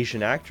 some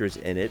Asian actors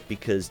in it,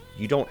 because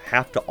you don't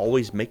have to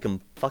always make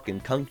them fucking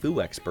kung fu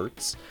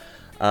experts.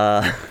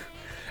 Yeah,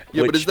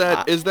 but is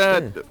that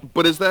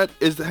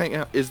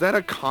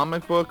a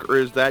comic book, or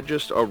is that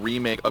just a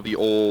remake of the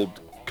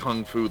old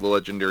Kung Fu: The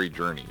Legendary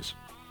Journeys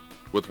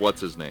with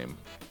what's his name?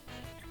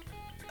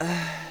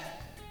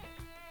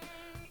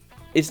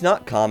 It's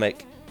not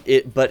comic.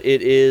 But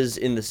it is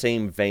in the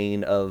same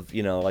vein of,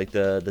 you know, like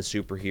the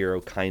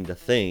superhero kind of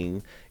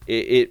thing.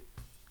 It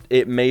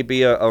may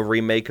be a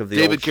remake of the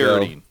David old show.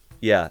 Carradine.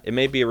 Yeah, it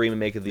may be a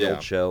remake of the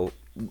old show,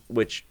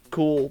 which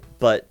cool,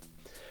 but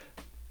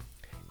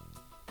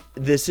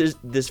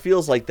this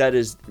feels like that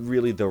is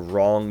really the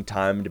wrong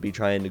time to be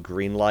trying to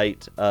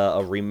greenlight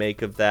a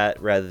remake of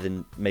that rather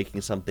than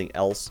making something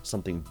else,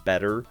 something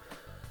better.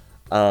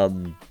 I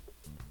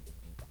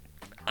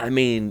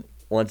mean,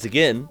 once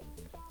again,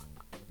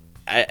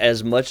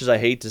 as much as I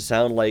hate to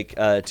sound like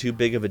too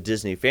big of a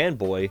Disney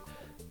fanboy,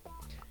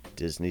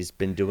 Disney's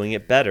been doing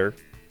it better.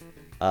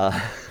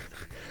 I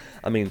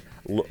mean,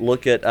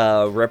 look at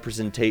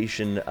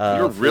representation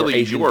for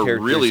Asian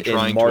characters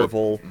in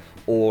Marvel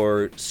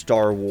or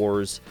Star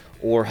Wars,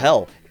 or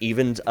hell,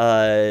 even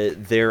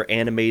their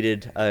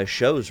animated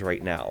shows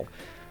right now.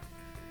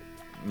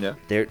 Yeah,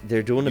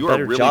 they're doing a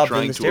better job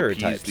than the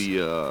stereotypes.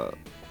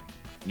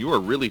 You are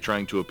really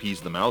trying to appease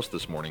the mouse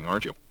this morning,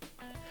 aren't you?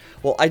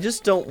 Well, I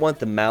just don't want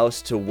the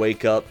mouse to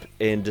wake up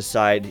and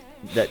decide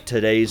that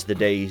today's the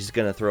day he's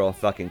going to throw a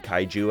fucking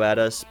kaiju at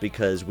us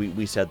because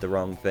we said the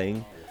wrong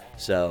thing.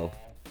 So,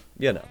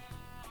 you know.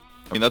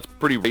 I mean, that's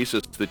pretty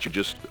racist that you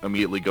just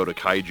immediately go to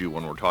kaiju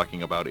when we're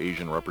talking about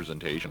Asian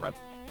representation, right?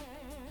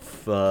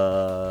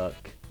 Fuck.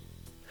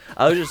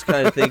 I was just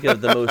kind of thinking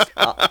of the most...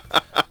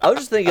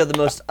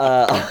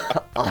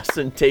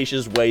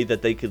 ostentatious way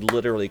that they could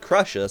literally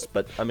crush us,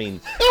 but, I mean,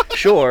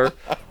 sure.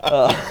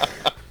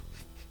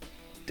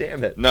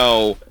 Damn it.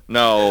 No.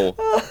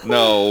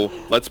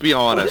 Let's be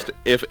honest.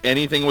 If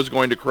anything was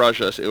going to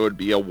crush us, it would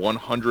be a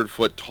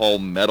 100-foot tall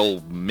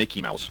metal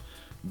Mickey Mouse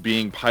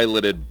being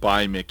piloted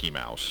by Mickey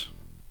Mouse.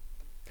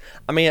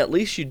 I mean, at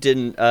least you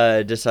didn't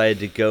decide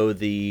to go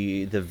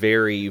the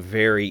very,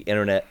 very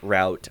internet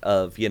route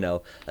of, you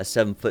know, a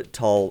 7-foot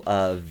tall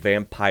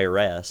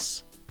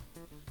vampiress.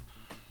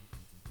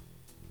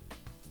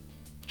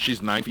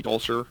 She's 9 feet tall,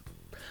 sir.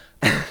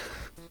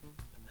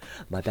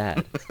 My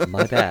bad.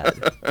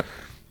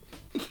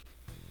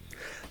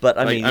 But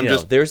I mean,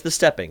 there's the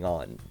stepping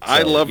on. So,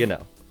 I love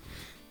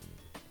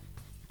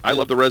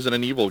the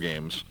Resident Evil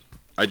games.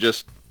 I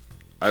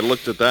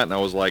looked at that and I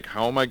was like,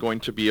 how am I going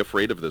to be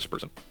afraid of this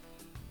person?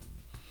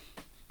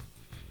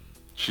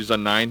 She's a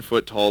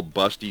 9-foot tall,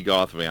 busty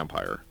goth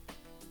vampire.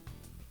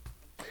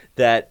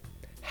 That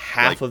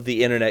half of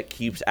the internet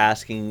keeps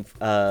asking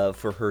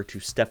for her to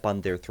step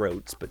on their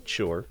throats, but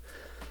sure.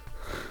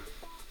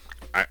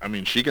 I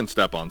mean, she can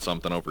step on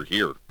something over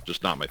here,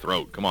 just not my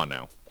throat. Come on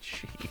now.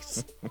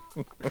 Jeez.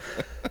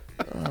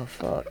 Oh,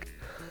 fuck.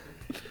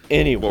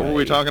 Anyway. What were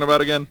we talking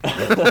about again?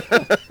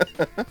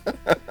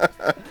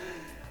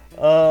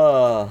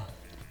 But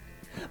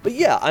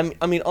yeah,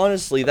 I mean,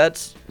 honestly,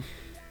 that's...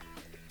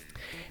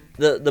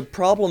 The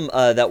problem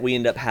that we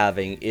end up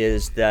having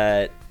is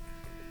that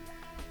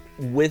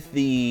with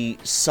the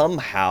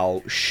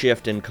somehow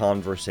shift in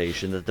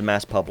conversation that the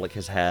mass public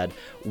has had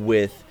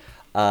with,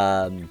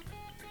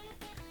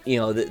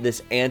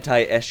 this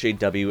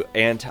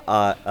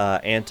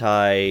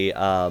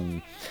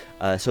anti-SJW,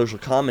 social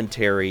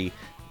commentary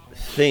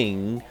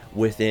thing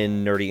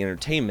within nerdy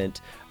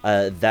entertainment,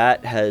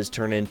 that has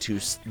turned into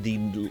the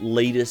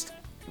latest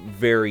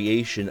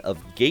variation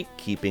of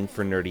gatekeeping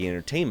for nerdy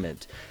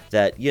entertainment.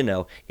 That,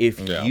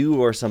 if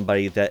you are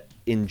somebody that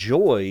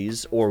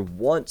enjoys or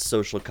wants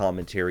social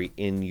commentary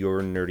in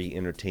your nerdy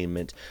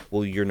entertainment,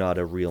 well, you're not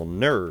a real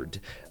nerd.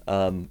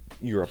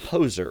 You're a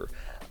poser.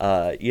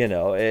 And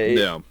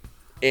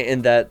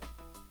that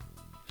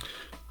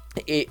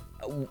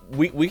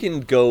we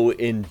can go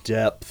in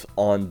depth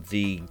on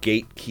the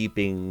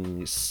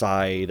gatekeeping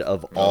side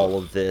of all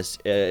of this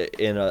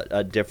in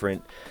a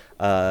different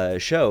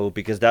show,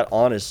 because that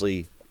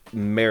honestly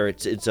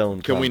merits its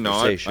own Can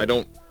conversation. we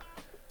not?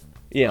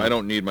 I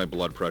don't need my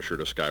blood pressure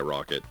to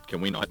skyrocket.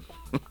 Can we not?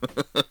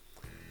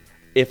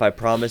 If I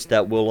promise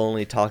that we'll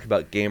only talk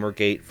about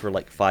Gamergate for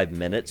like 5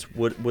 minutes,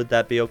 would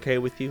that be okay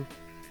with you?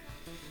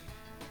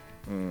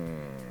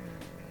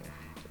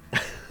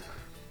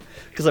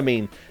 Because, I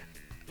mean,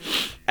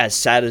 as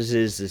sad as it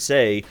is to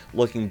say,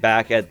 looking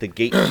back at the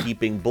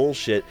gatekeeping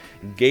bullshit,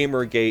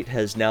 Gamergate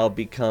has now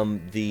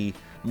become the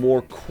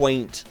more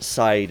quaint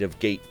side of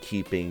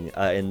gatekeeping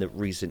in the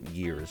recent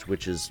years,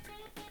 which is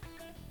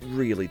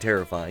really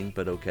terrifying,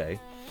 but okay.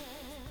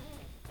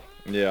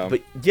 Yeah.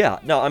 But yeah,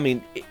 no, I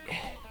mean,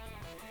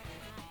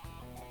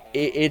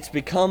 it's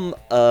become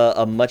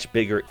a much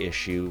bigger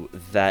issue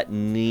that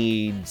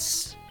we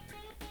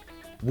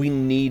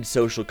need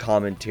social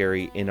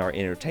commentary in our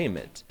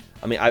entertainment.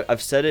 I mean,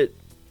 I've said it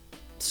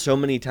so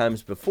many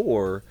times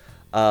before,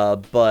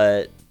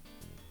 but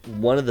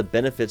one of the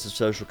benefits of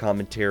social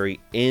commentary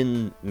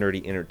in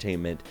nerdy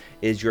entertainment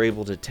is you're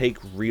able to take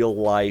real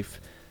life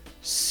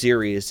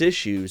serious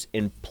issues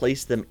and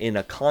place them in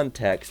a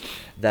context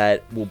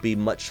that will be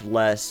much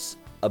less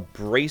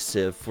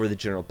abrasive for the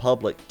general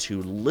public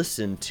to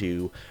listen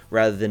to,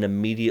 rather than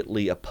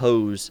immediately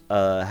oppose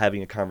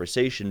having a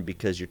conversation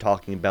because you're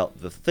talking about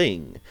the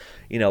thing.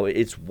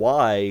 It's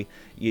why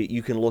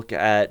you can look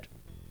at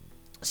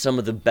some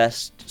of the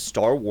best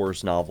Star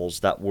Wars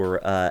novels that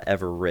were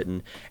ever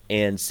written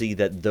and see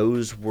that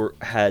those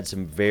had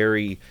some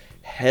very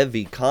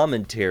heavy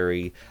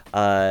commentary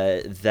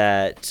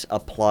that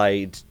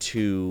applied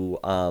to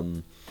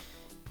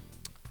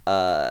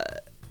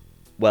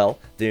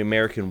the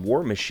American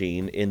war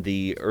machine in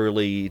the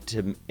early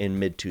to in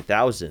mid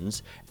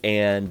 2000s,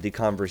 and the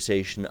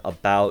conversation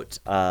about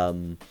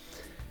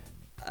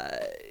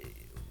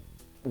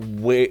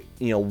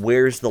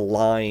where's the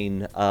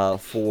line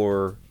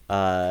for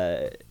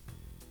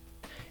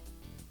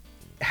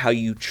how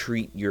you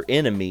treat your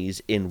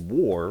enemies in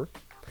war,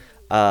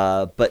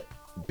 but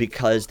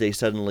because they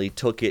suddenly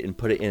took it and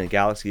put it in a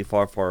galaxy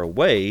far, far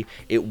away,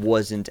 it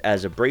wasn't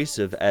as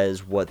abrasive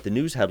as what the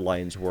news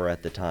headlines were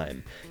at the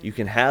time. You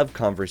can have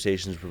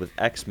conversations with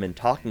X-Men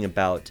talking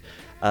about,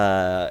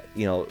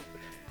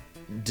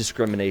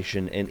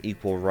 discrimination and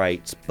equal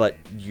rights, but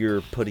you're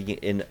putting it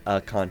in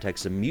a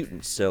context of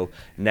mutants. So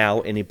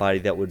now anybody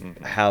that would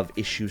have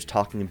issues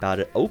talking about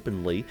it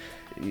openly,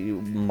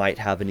 you might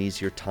have an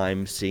easier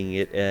time seeing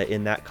it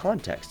in that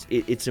context.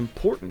 It's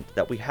important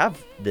that we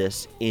have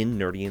this in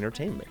nerdy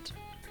entertainment.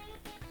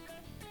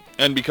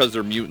 And because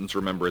they're mutants,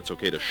 remember, it's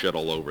okay to shit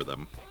all over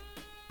them.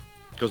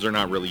 Because they're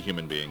not really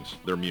human beings.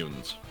 They're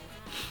mutants.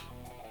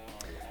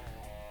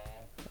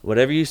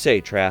 Whatever you say,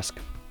 Trask.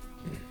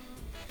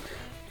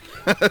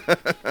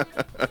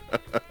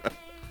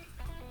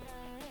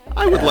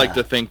 I would like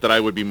to think that I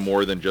would be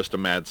more than just a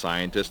mad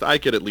scientist. I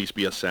could at least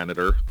be a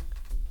senator.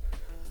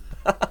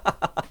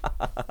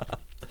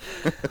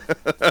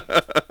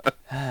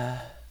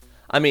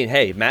 I mean,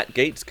 hey, Matt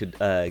Gaetz could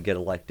get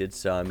elected,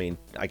 so I mean,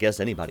 I guess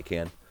anybody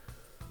can.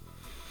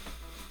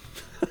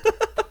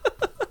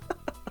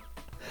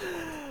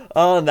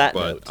 On that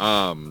note,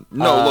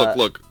 no,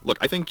 look.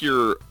 I think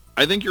you're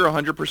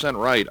 100%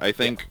 right. I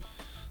think,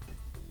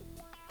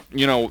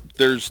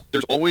 there's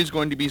always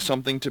going to be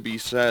something to be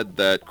said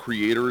that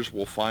creators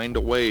will find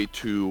a way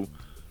to,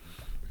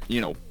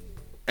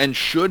 and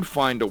should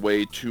find a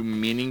way to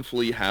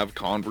meaningfully have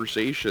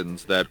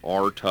conversations that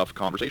are tough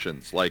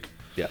conversations. Like,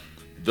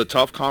 the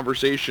tough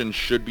conversations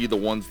should be the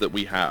ones that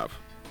we have.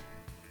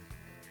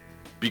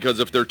 Because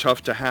if they're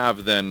tough to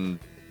have, then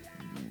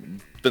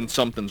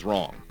something's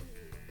wrong.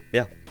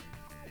 Yeah.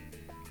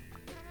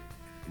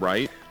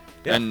 Right?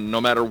 Yeah. And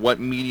no matter what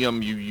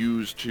medium you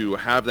use to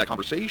have that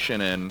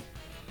conversation in,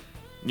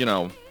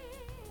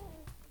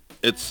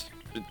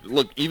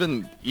 look,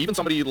 even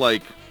somebody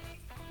like,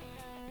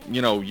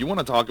 you want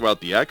to talk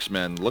about the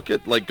X-Men, look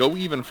at, go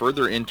even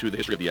further into the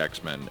history of the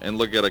X-Men and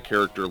look at a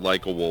character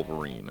like a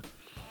Wolverine.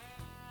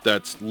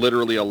 That's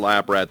literally a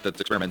lab rat that's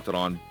experimented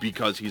on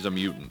because he's a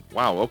mutant.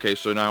 Wow, okay,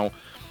 so now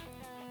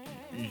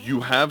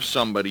you have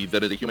somebody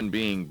that is a human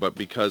being, but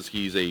because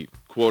he's a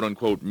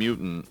quote-unquote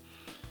mutant,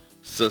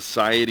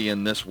 society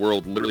in this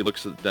world literally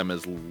looks at them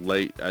as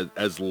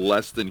as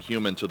less than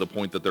human, to the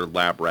point that they're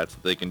lab rats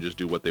that they can just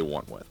do what they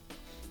want with.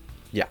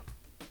 Yeah.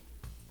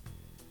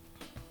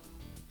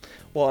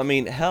 Well, I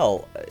mean,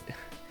 hell,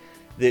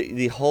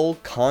 the whole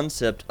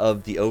concept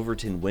of the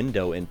Overton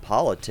window in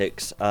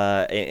politics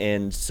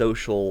and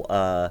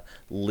social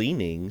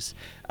leanings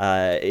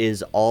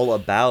is all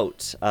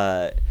about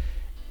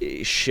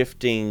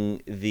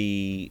shifting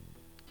the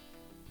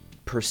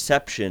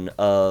perception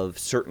of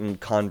certain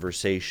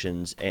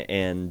conversations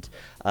and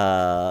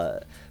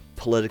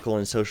political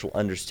and social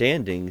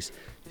understandings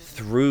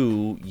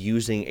through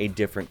using a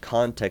different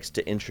context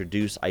to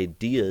introduce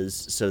ideas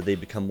so they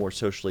become more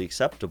socially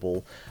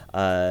acceptable,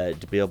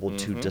 to be able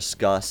to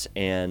discuss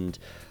and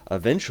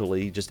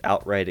eventually just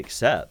outright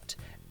accept.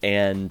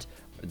 And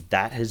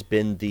that has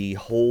been the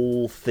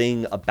whole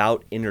thing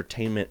about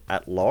entertainment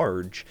at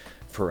large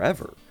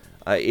forever.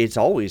 It's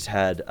always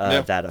had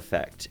that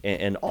effect.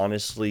 And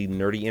honestly,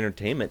 nerdy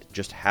entertainment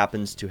just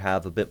happens to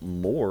have a bit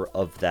more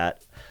of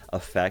that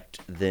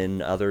effect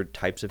than other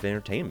types of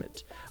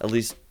entertainment. At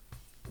least,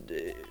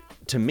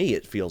 to me,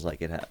 it feels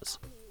like it has.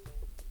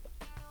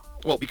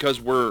 Well,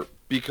 because we're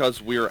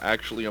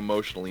actually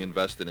emotionally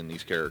invested in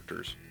these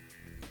characters.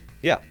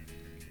 Yeah.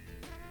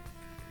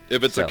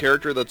 If it's a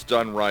character that's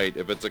done right,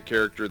 if it's a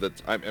character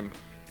that's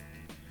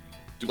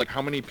like,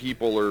 how many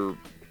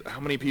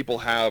people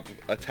have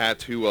a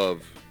tattoo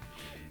of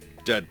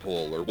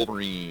Deadpool or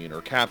Wolverine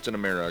or Captain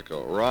America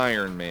or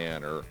Iron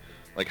Man, or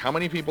like, how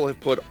many people have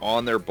put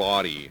on their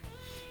body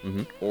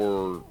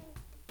or,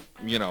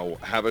 you know,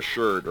 have a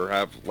shirt or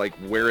have, like,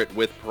 wear it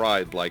with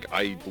pride, like,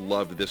 I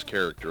love this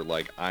character,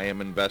 like, I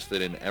am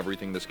invested in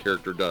everything this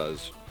character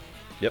does.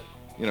 Yep.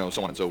 You know,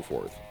 so on and so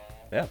forth.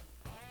 Yeah.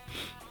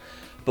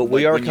 But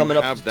we are coming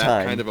up to time. Have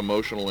that kind of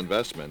emotional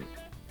investment.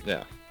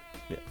 Yeah.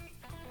 Yeah.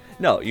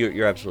 No,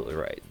 you're absolutely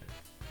right.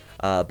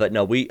 But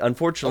no, we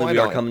unfortunately we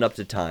are coming up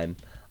to time.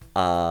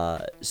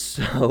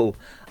 So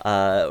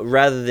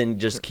rather than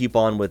just keep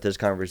on with this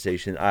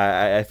conversation,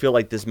 I feel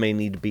like this may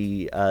need to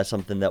be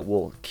something that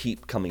we'll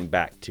keep coming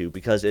back to,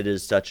 because it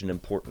is such an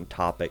important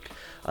topic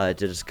to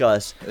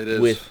discuss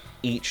with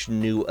each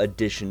new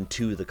addition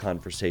to the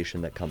conversation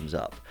that comes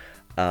up.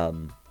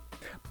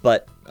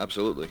 But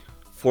absolutely,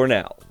 for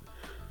now,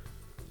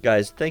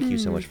 guys, thank you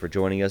so much for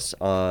joining us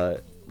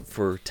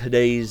for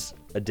today's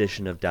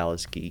edition of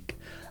Dallas Geek.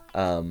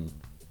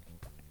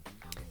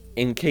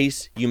 In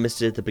case you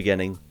missed it at the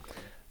beginning,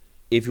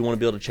 if you want to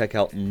be able to check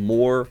out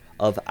more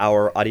of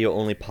our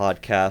audio-only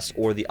podcasts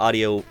or the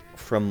audio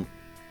from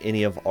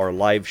any of our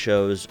live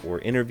shows or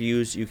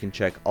interviews, you can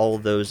check all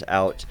of those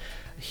out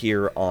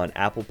here on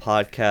Apple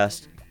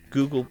Podcast,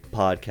 Google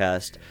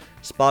Podcast,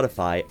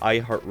 Spotify,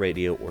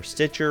 iHeartRadio, or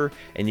Stitcher,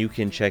 and you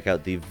can check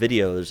out the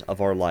videos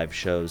of our live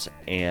shows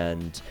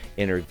and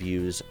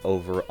interviews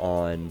over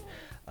on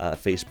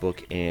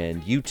Facebook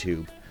and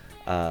YouTube.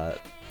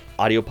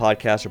 Audio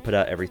podcasts are put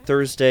out every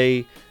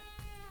Thursday.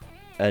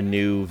 A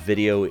new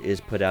video is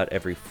put out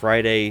every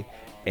Friday,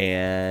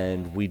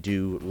 and we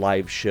do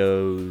live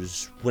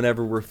shows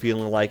whenever we're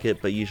feeling like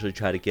it, but usually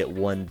try to get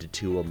 1 to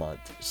 2 a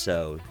month.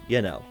 So,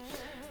 you know,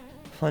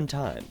 fun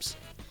times.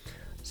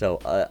 So,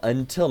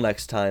 until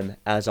next time,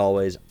 as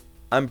always,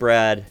 I'm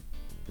Brad,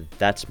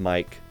 that's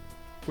Mike,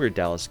 we're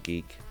Dallas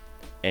Geek,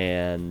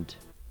 and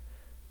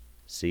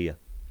see ya.